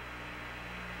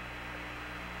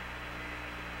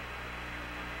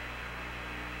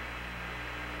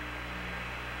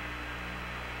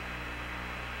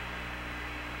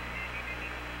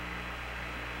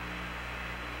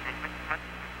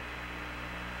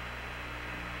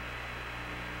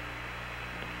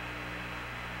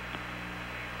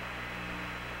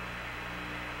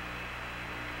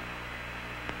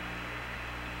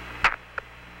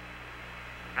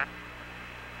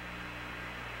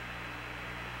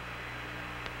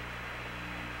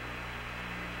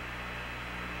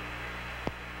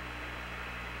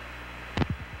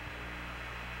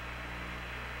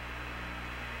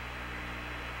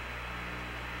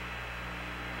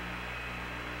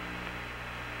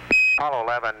 Apollo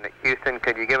 11, Houston,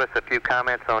 could you give us a few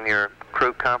comments on your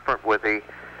crew comfort with the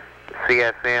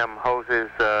CSM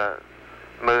hoses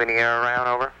moving the air around,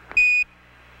 over?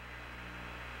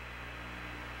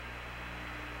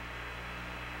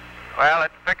 Well,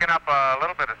 it's picking up a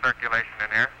little bit of circulation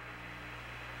in here.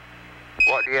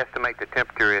 What do you estimate the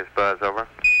temperature is, Buzz, over?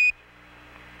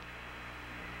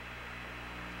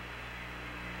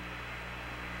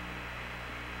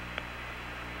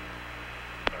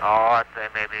 Oh, I'd say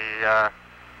maybe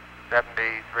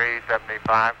 73,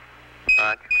 75.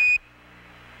 Roger.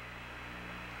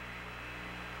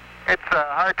 It's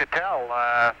hard to tell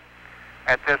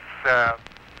at this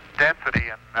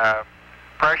density and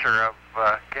pressure of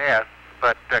gas,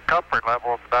 but comfort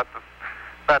level is about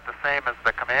the same as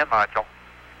the command module.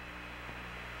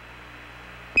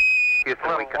 It's a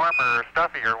little warmer or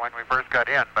stuffier when we first got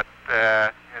in, but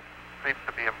it seems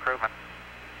to be improving.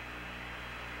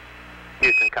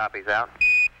 Houston, copies out.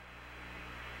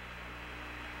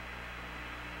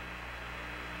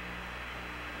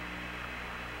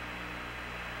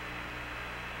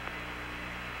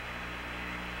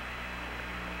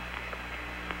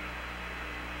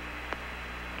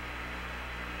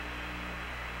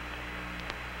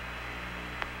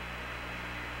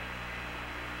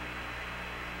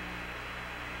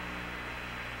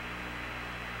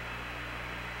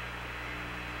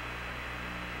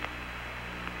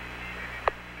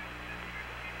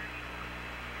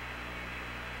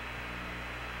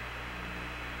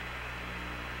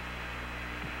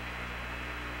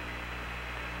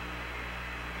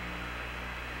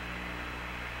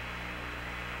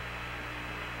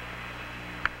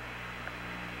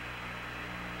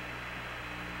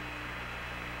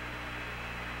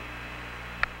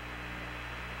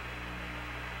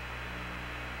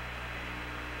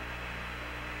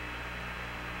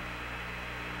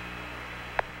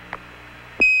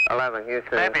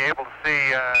 Houston. You may be able to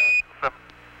see some.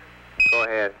 Go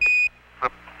ahead.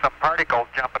 Some particles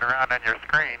jumping around on your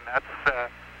screen.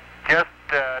 That's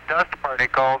just dust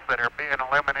particles that are being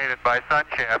illuminated by sun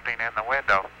shafting in the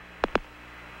window.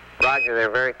 Roger, they're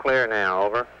very clear now,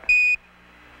 over.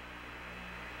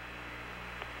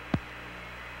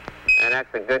 And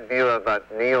that's a good view of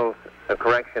Neil's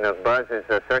correction of Buzz's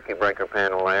circuit breaker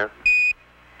panel there.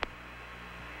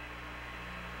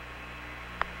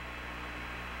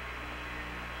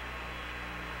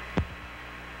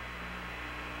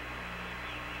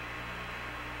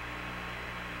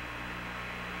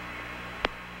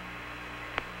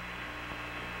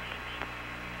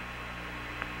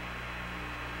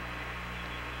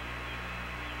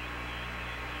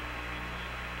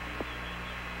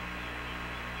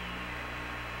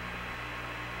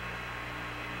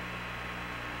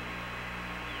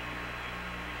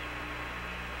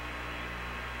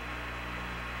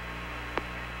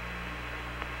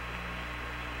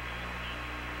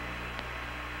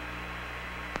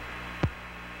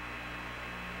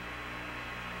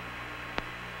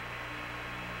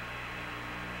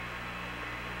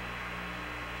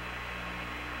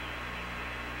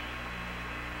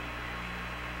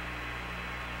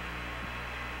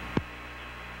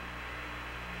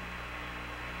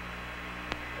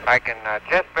 I can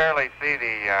just barely see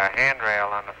the handrail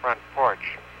on the front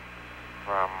porch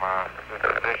from this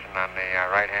position on the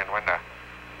right-hand window.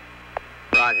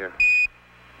 Roger.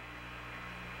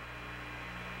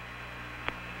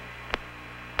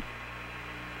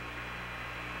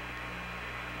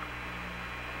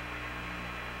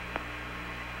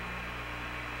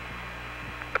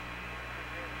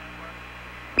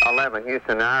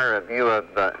 Houston, our view of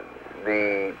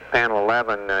the panel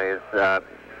 11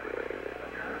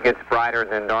 gets brighter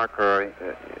than darker.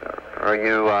 Are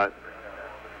you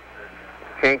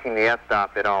changing the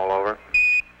f-stop at all? Over.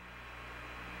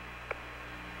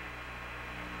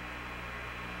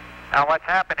 Now what's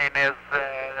happening is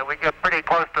that we get pretty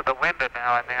close to the window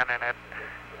now and then, and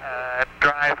it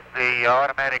drives the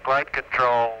automatic light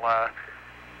control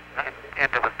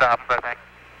into the stops, I think.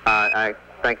 I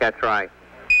think that's right.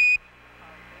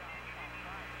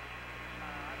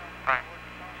 Right.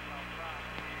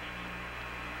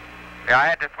 Yeah, I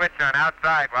had to switch on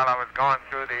outside while I was going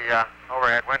through the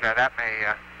overhead window. That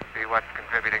may be what's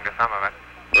contributing to some of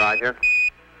it. Roger.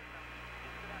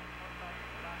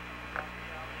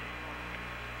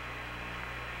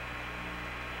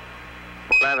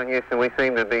 Houston, we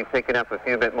seem to be picking up a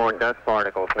few bit more dust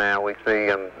particles now. We see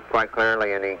them quite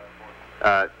clearly in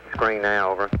the screen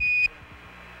now. Over.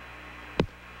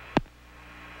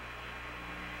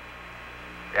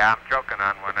 Yeah, I'm choking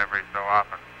on one every so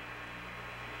often.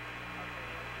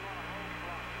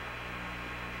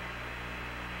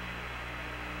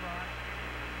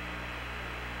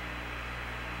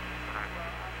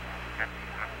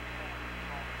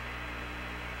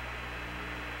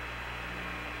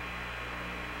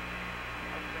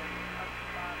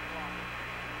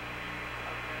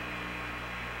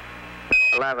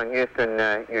 Houston,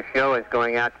 your show is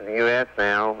going out to the U.S.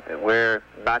 now. We're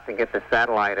about to get the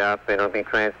satellite up, and it'll be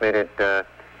transmitted to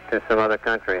some other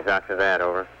countries after that.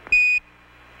 Over.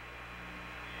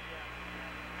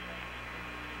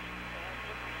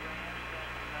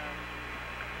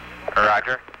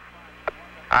 Roger.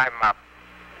 I'm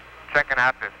checking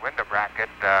out this window bracket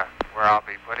where I'll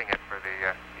be putting it for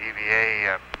the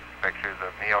EVA pictures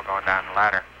of Neil going down the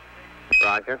ladder.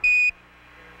 Roger.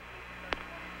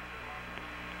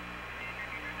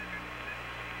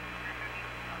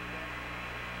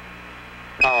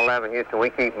 Call 11, Houston, we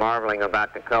keep marveling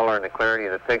about the color and the clarity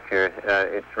of the picture.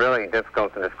 It's really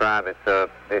difficult to describe.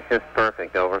 It's just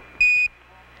perfect. Over.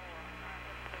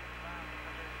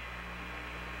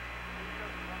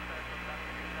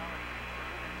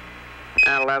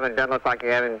 At 11, doesn't look like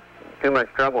you're having too much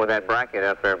trouble with that bracket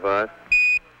up there, Buzz.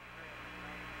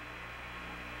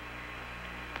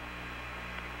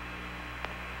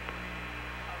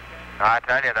 I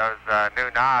tell you, those new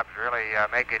knobs really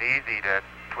make it easy to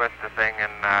twist the thing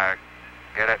and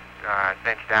get it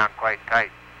cinched down quite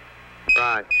tight.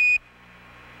 Right.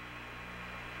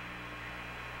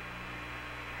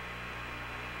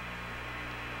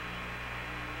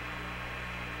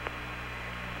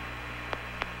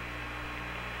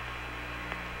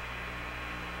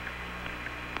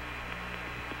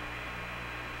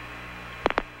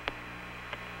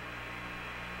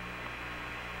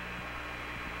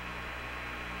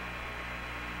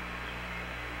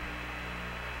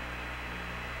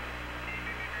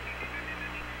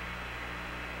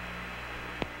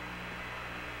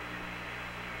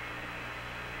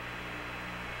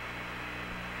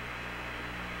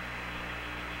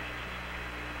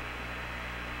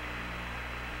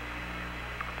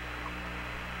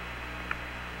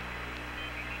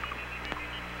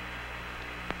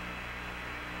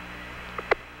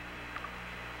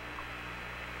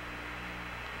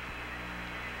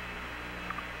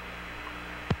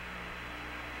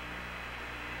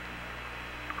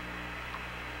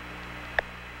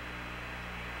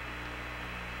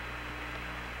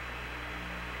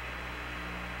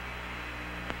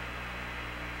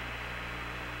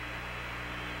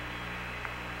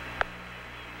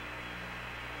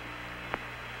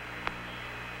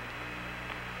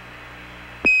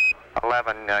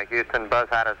 Houston, Buzz,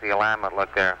 how does the alignment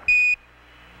look there?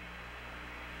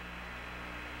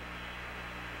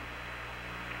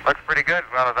 Looks pretty good,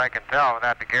 as well as I can tell.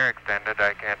 Without the gear extended,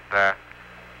 I can't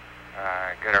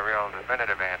get a real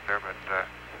definitive answer, but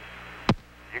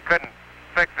you couldn't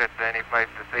fix it any place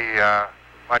to see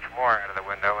much more out of the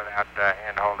window without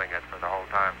hand holding it for the whole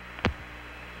time.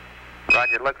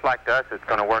 Roger, it looks like to us it's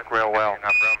going to work real well.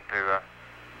 Enough room to,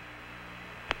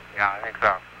 yeah, I think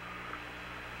so.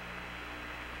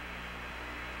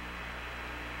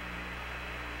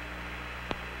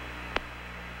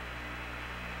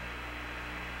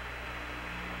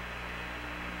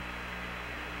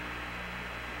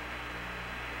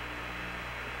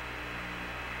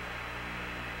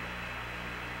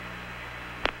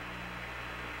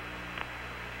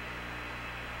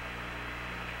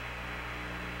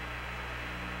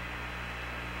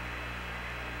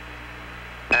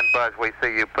 Buzz, we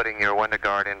see you putting your window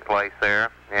guard in place there,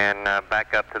 and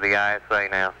back up to the ISA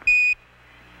now.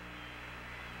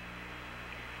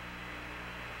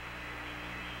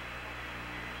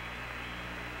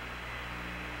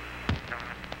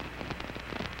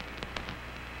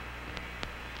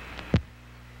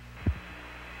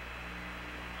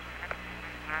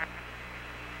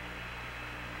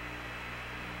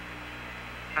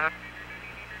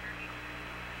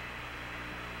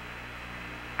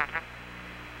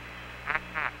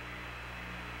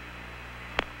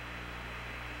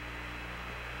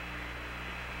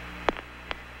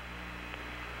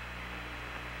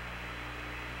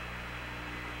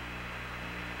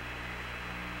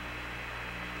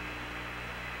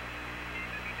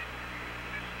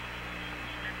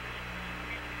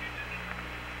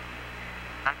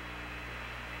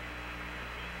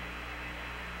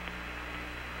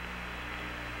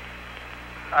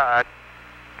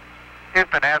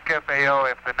 Houston, ask FAO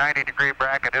if the 90-degree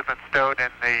bracket isn't stowed in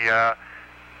the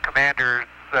commander's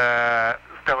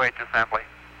stowage assembly.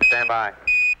 Stand by.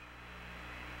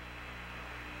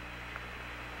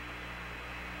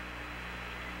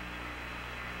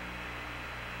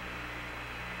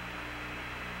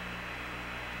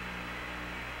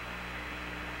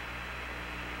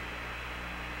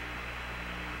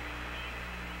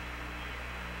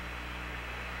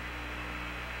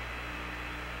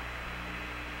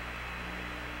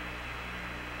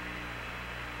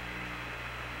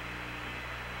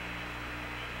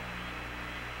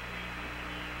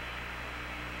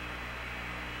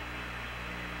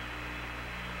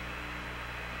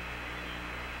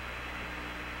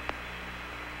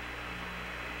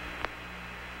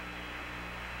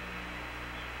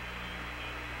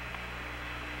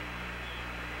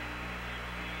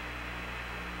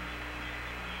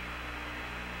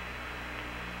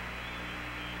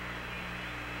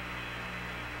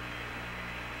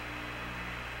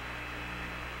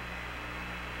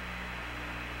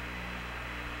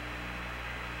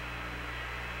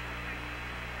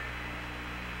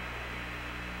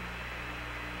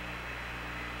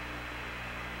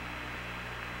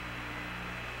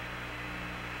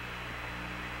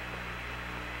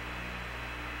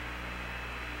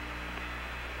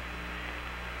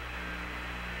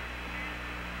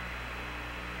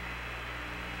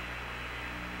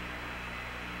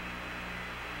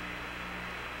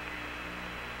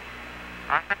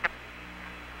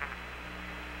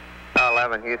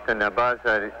 Houston, Buzz,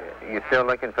 you still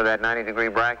looking for that 90-degree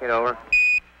bracket, over?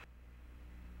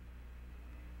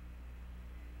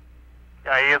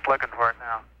 Yeah, he is looking for it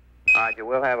now. Roger,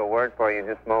 we'll have a word for you in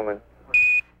just a moment.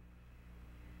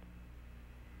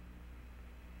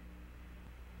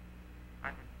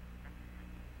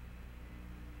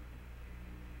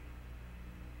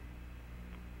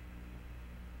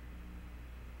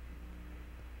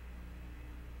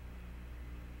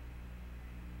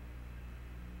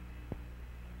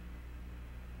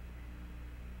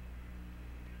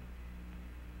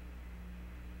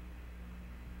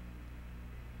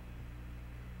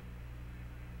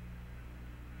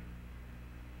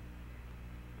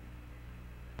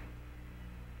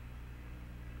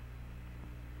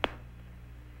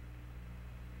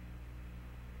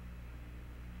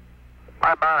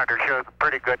 My monitor shows a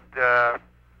pretty good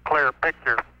clear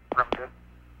picture from this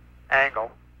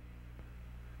angle.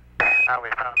 Now we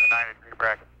found the 90-degree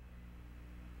bracket.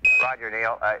 Roger,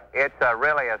 Neil. It's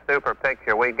really a super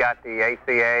picture. We've got the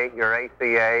ACA, your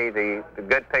ACA, the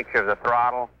good picture of the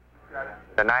throttle,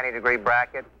 the 90-degree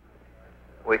bracket.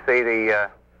 We see the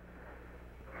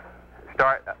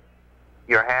start,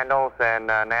 your handles, and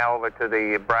now over to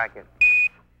the bracket.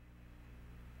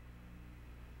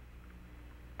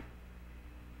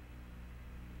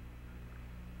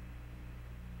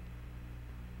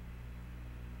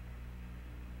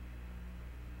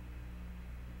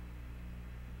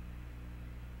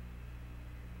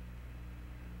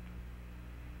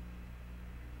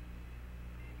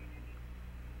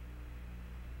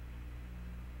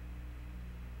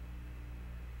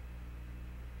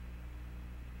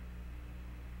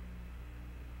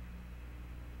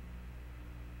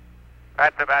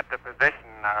 That's about the position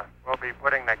we'll be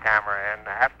putting the camera in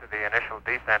after the initial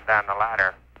descent down the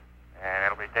ladder. And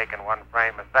it'll be taking 1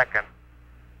 frame a second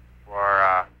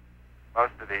for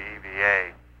most of the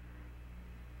EVA.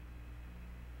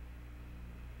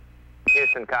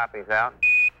 Houston, copies out.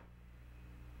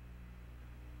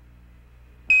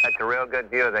 That's a real good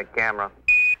view of that camera.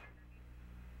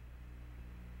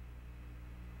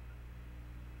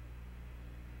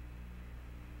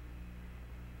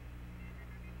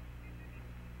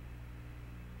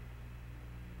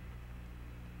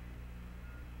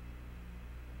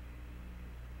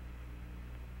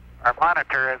 our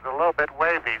monitor is a little bit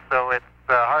wavy, so it's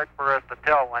hard for us to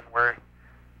tell when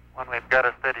we've got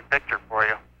a steady picture for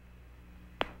you.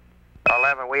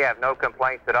 11, we have no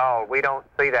complaints at all. We don't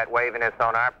see that waviness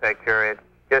on our picture. It's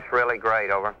just really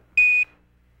great, over.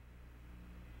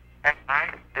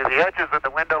 Do the edges of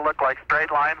the window look like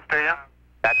straight lines to you?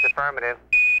 That's affirmative.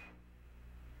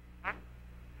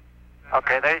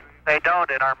 Okay, they don't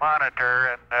in our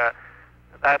monitor, and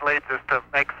that leads us to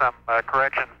make some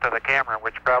corrections to the camera,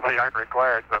 which probably aren't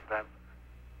required sometimes.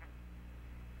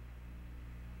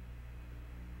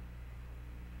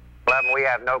 11, we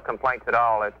have no complaints at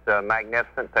all. It's a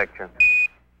magnificent picture.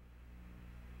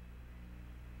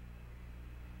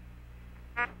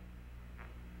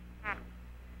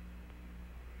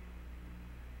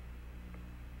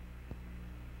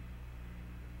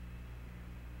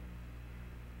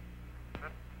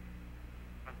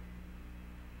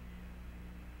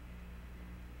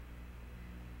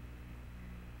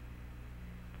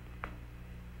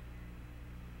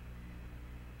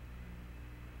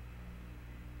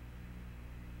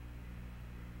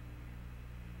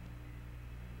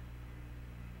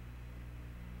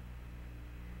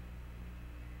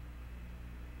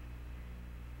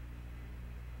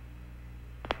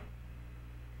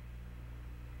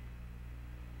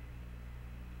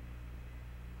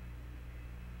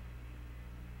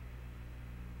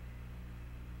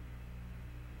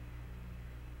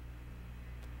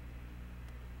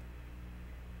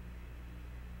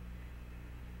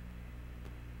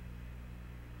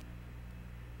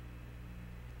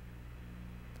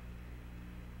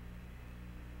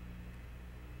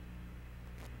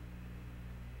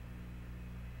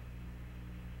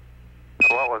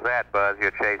 What was that, Buzz,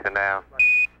 you're chasing down?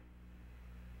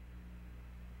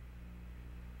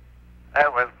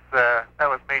 That was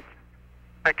me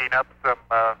picking up some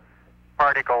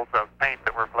particles of paint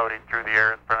that were floating through the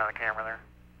air in front of the camera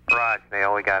there. Roger,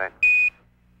 Neil, we got it.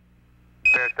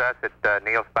 Appears to us that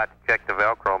Neil's about to check the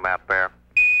Velcro map there.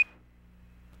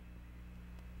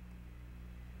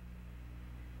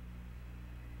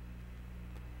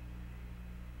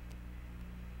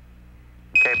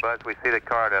 Okay, Buzz, we see the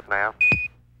card up now.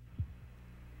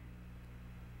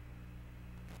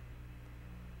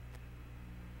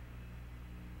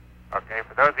 Okay,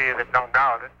 for those of you that don't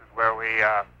know, this is where we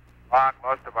log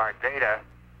most of our data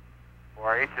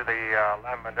for each of the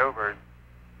 11 maneuvers.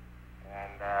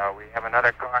 And we have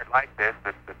another card like this.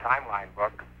 It's the timeline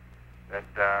book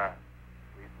that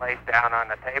we place down on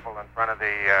the table in front of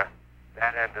the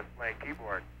data and display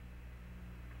keyboard.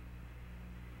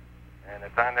 And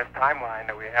it's on this timeline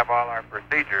that we have all our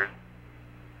procedures.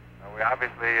 We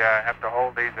obviously have to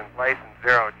hold these in place in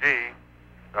 0G,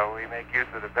 so we make use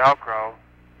of the Velcro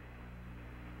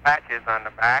patches on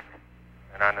the back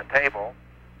and on the table.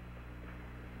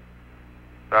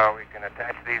 So we can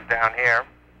attach these down here.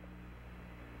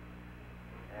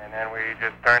 And then we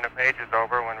just turn the pages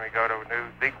over when we go to new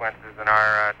sequences in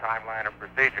our timeline of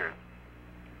procedures.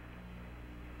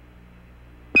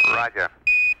 Roger.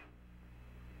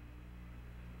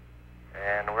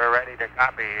 And we're ready to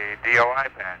copy DOI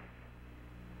pad.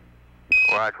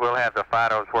 Roger, we'll have the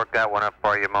Fidos work that one up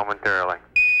for you momentarily.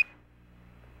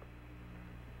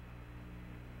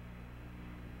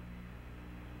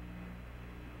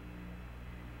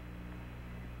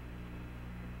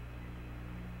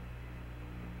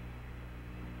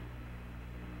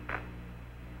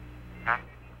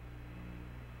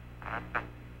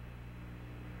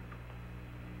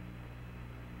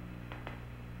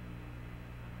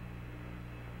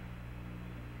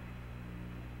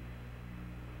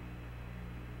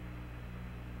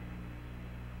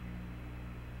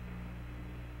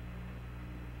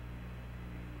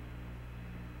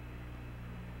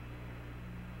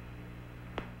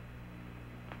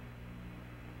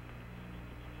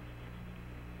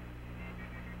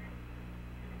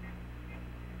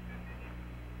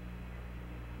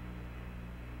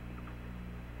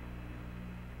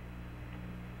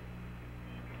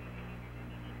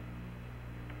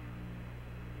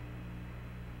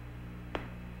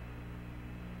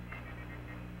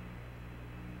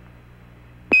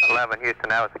 Houston,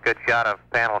 that was a good shot of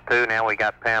panel 2. Now we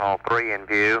got panel 3 in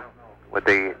view with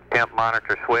the temp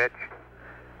monitor switch.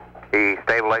 The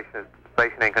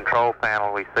stabilization and control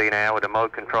panel we see now with the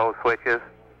mode control switches.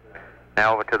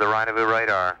 Now over to the rendezvous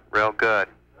radar. Real good.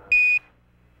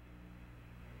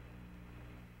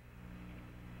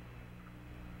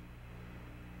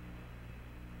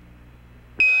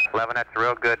 11, that's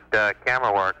real good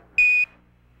camera work.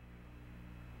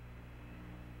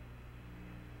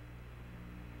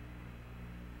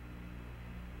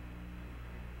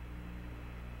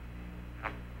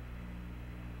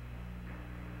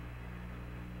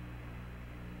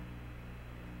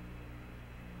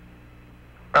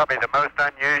 probably the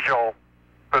most unusual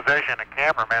position a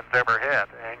cameraman's ever had,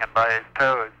 hanging by his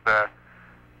toes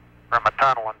from a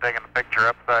tunnel and taking a picture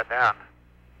upside down.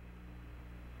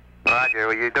 Roger,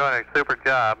 well, you're doing a super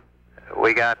job.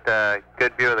 We got a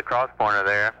good view of the cross pointer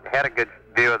there. Had a good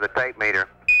view of the tape meter.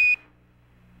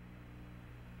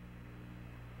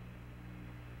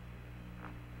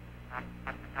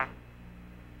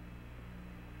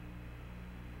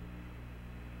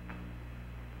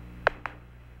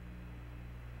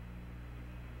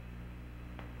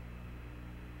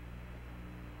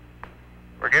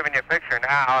 We're giving you a picture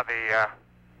now of the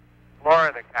floor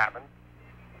of the cabin.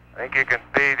 I think you can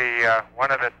see the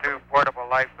one of the two portable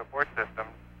life support systems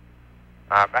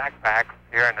backpacks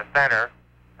here in the center,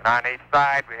 and on each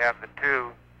side we have the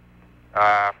two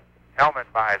helmet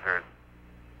visors.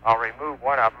 I'll remove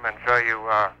one of them and show you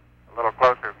a little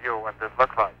closer view of what this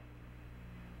looks like.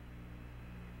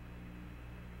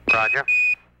 Roger.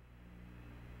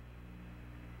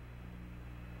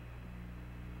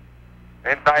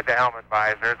 Inside the helmet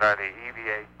visors are the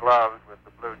EVA gloves with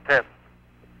the blue tips.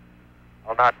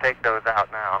 I'll not take those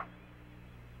out now.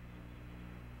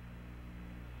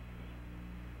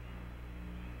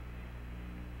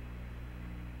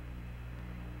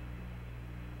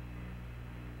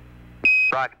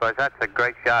 Roger, Buzz, that's a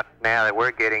great shot now that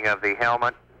we're getting of the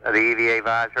helmet, the EVA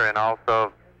visor, and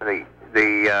also the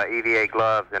EVA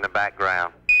gloves in the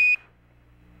background.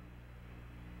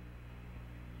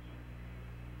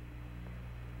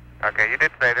 Okay, you did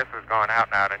say this was going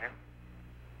out now, didn't you?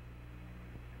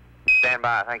 Stand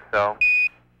by, I think so.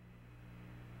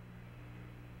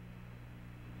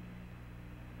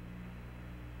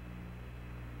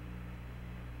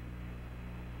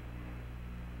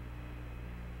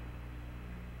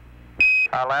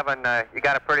 You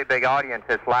got a pretty big audience.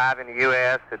 It's live in the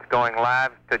U.S., it's going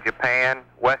live to Japan,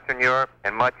 Western Europe,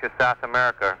 and much of South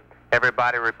America.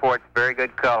 Everybody reports very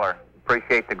good color.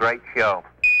 Appreciate the great show.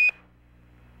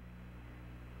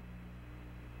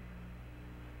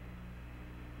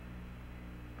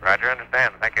 Roger,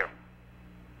 understand. Thank you.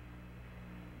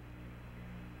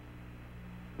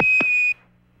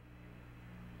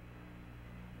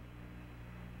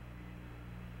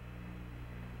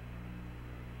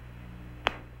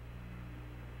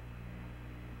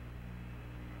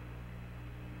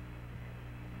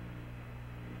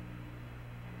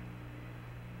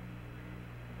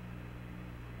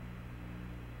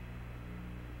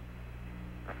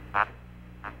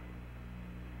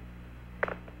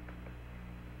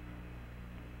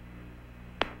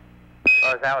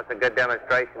 Well, that was a good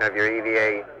demonstration of your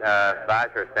EVA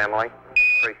visor assembly.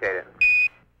 Appreciate it.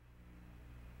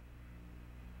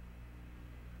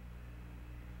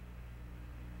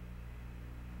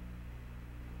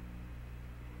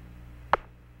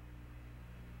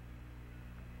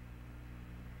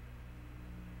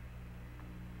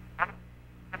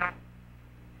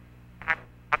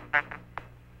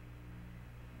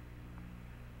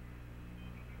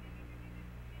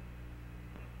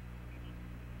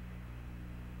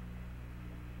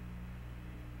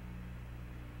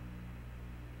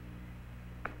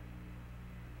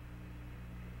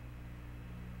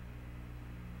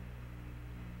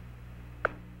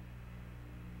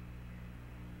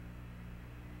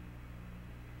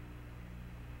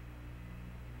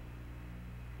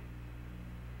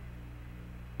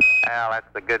 Al, that's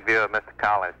a good view of Mr.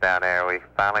 Collins down there. We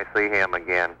finally see him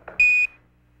again.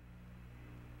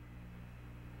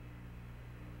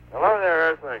 Hello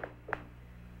there, Earthling.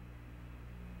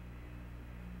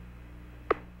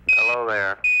 Hello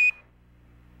there.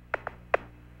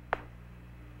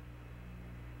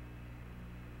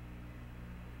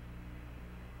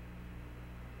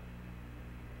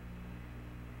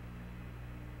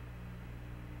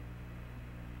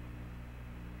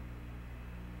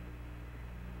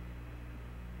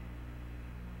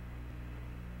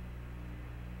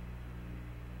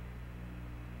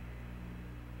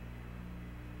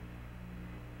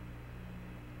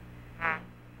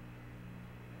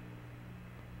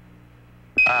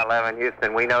 Hi, 11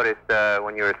 Houston. We noticed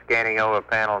when you were scanning over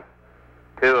panels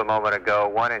 2 a moment ago,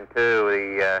 1 and 2,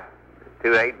 the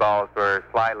 2 8 balls were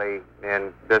slightly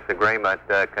in disagreement.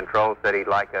 Control said he'd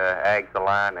like a ags a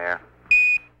line there.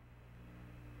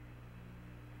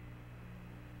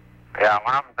 Yeah,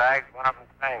 one of them's ags, one of them's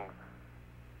things.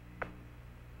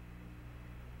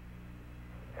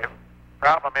 The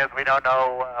problem is we don't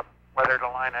know whether to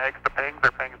line eggs to pings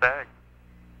or pings to eggs.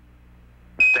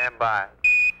 Stand by.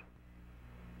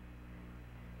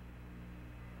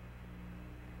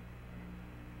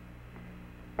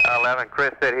 Hi, 11,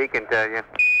 Chris said he can tell you.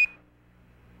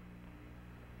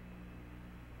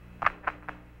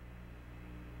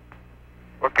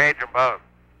 We'll gauge them both.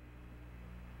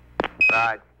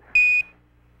 Right.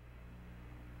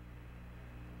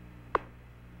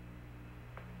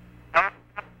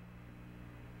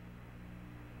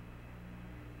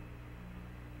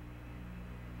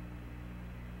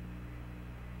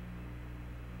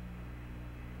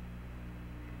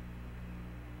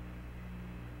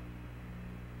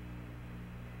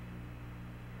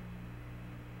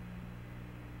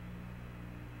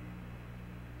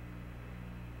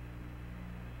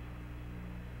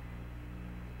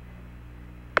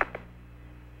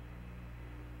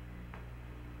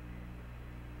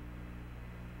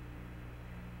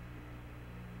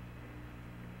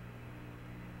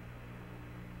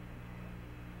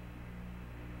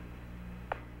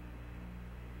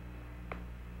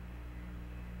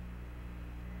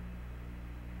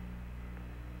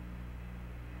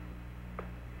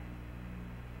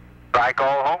 I go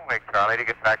home, Big Charlie, to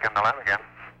get back in the lab again.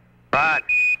 Right.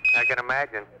 I can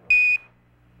imagine.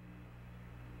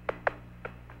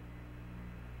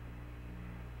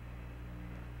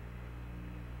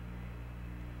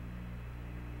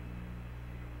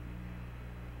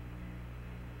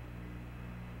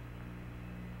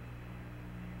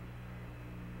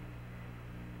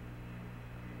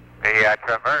 The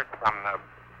traverse from the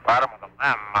bottom of the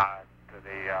LEM to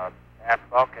the aft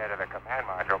bulkhead of the command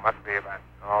module must be about,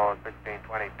 16,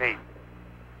 20 feet.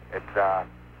 It's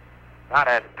not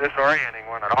a disorienting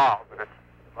one at all, but it's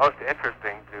most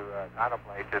interesting to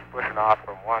contemplate just pushing off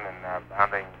from one and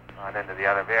bounding on into the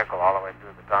other vehicle all the way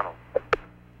through the tunnel.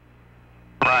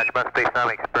 Right, there must be some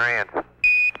experience.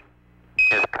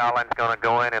 Is Collins going to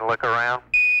go in and look around?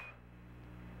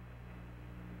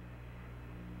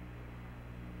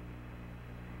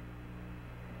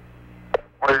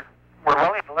 We're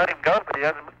willing to let him go, but he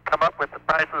hasn't come up with the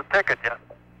price of the ticket yet.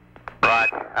 Right.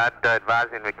 I'd advise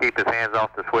him to keep his hands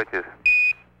off the switches.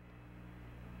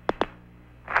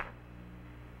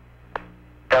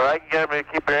 Yeah, if I can get him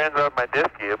to keep your hands off my disc,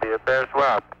 it'll be a fair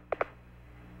swap.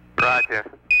 Roger.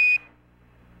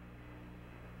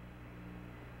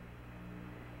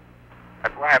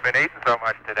 That's why I've been eating so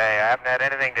much today. I haven't had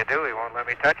anything to do. He won't let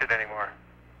me touch it anymore.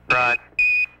 Right.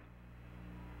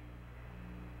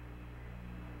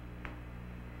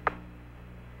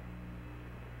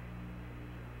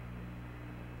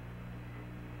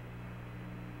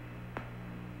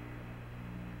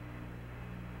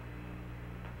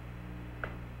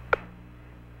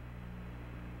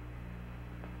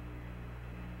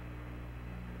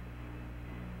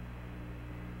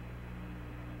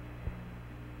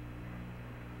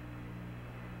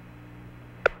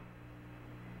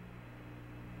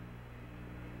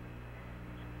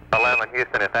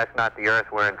 Houston, if that's not the Earth,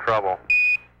 we're in trouble.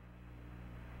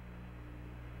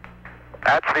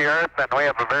 That's the Earth, and we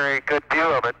have a very good view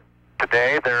of it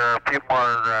today. There are a few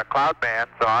more cloud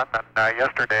bands on than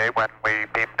yesterday when we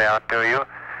beamed down to you,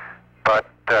 but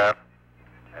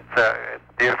it's a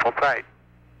beautiful sight.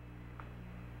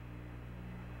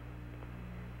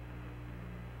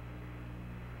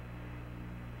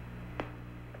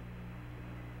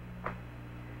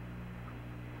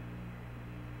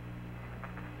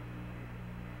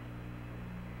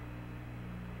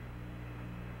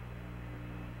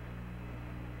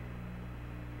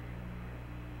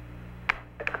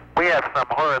 We have some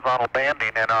horizontal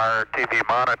banding in our TV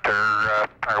monitor.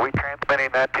 Are we transmitting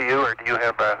that to you, or do you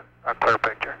have a clear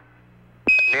picture?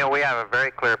 Neil, we have a very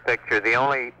clear picture. The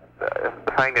only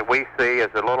thing that we see is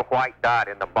a little white dot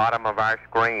in the bottom of our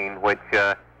screen, which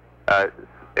is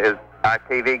our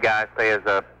TV guys say is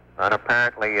an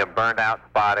apparently a burned out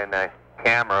spot in the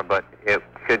camera, but it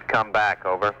should come back.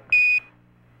 Over.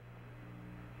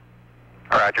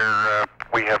 Roger.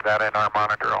 We have that in our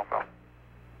monitor also.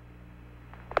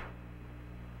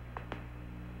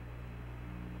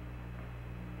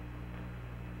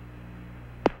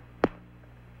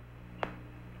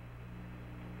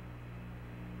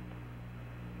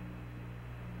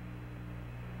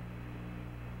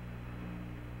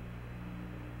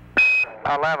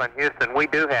 Houston, we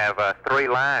do have 3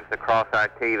 lines across our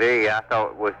TV. I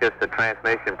thought it was just a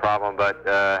transmission problem, but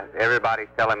everybody's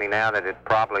telling me now that it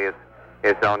probably is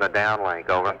on the downlink.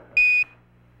 Over.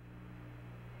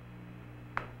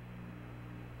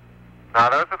 Now,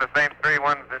 those are the same 3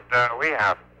 ones that we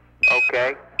have.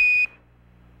 Okay.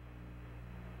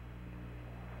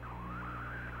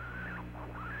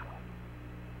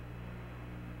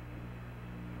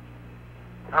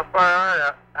 How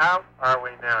far out are we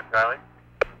now, Charlie?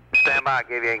 Stand by, I'll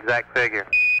give you an exact figure.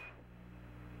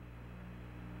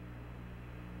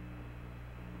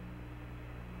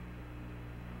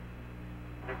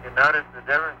 You can notice the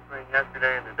difference between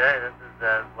yesterday and today. This is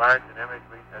as large an image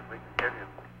as we can give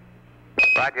you.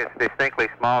 Roger, it's distinctly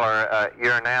smaller.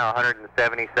 You're now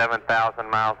 177,000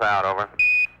 miles out, over.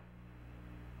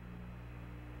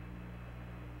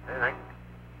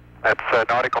 That's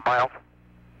nautical miles.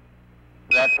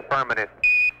 That's affirmative.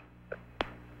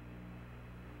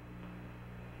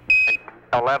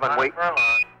 11 weeks.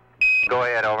 Go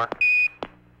ahead, over.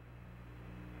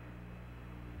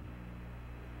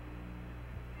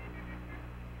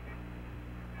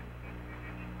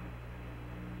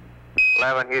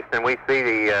 Houston, we see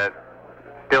the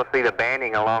still see the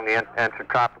banding along the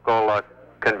intertropical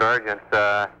convergence.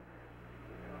 I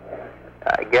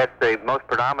guess the most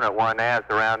predominant one now is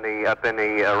around the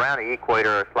around the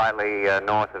equator, or slightly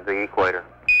north of the equator.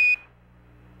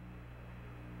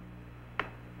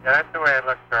 Yeah, that's the way it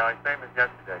looks, Charlie. Same as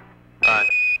yesterday. All right.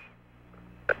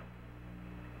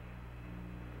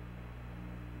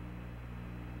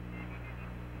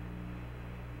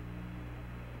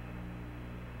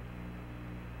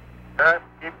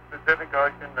 Keep the Pacific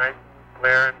Ocean nice and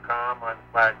clear and calm on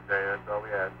Flash Day. That's all we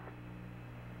had.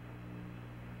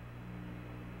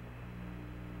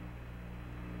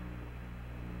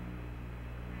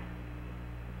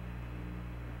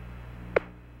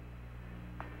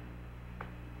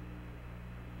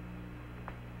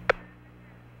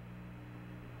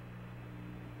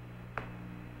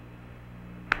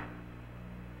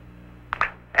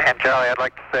 And Charlie, I'd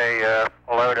like to say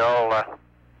hello to all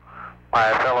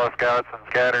my fellow scouts and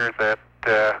scatters at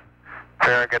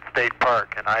Farragut State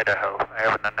Park in Idaho. They're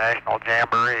having a national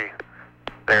jamboree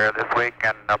there this week,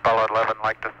 and Apollo 11 would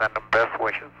like to send them best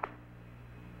wishes.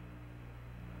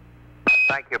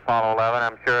 Thank you, Apollo 11.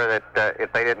 I'm sure that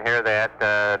if they didn't hear that,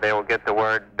 they will get the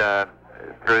word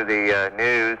through the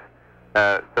news.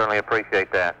 Certainly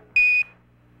appreciate that.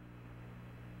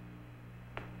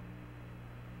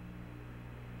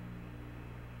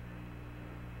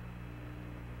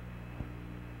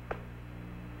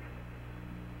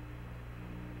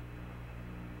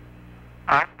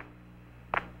 Huh?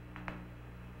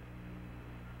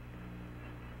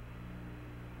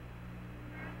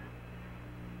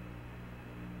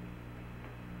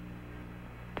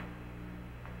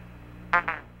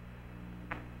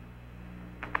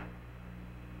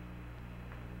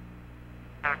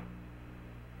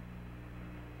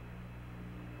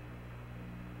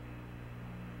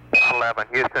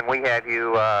 Houston, we have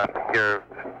you, your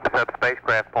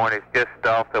sub-spacecraft point is just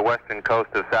off the western coast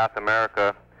of South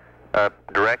America,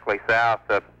 directly south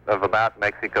of about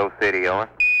Mexico City, over.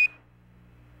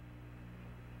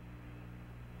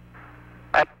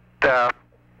 That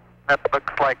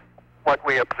looks like what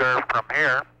we observed from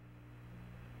here.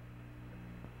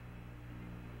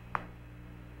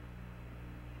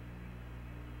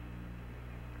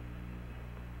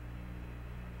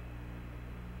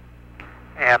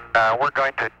 And we're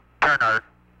going to turn our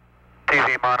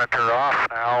TV monitor off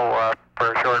now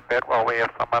for a short bit while we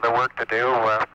have some other work to do.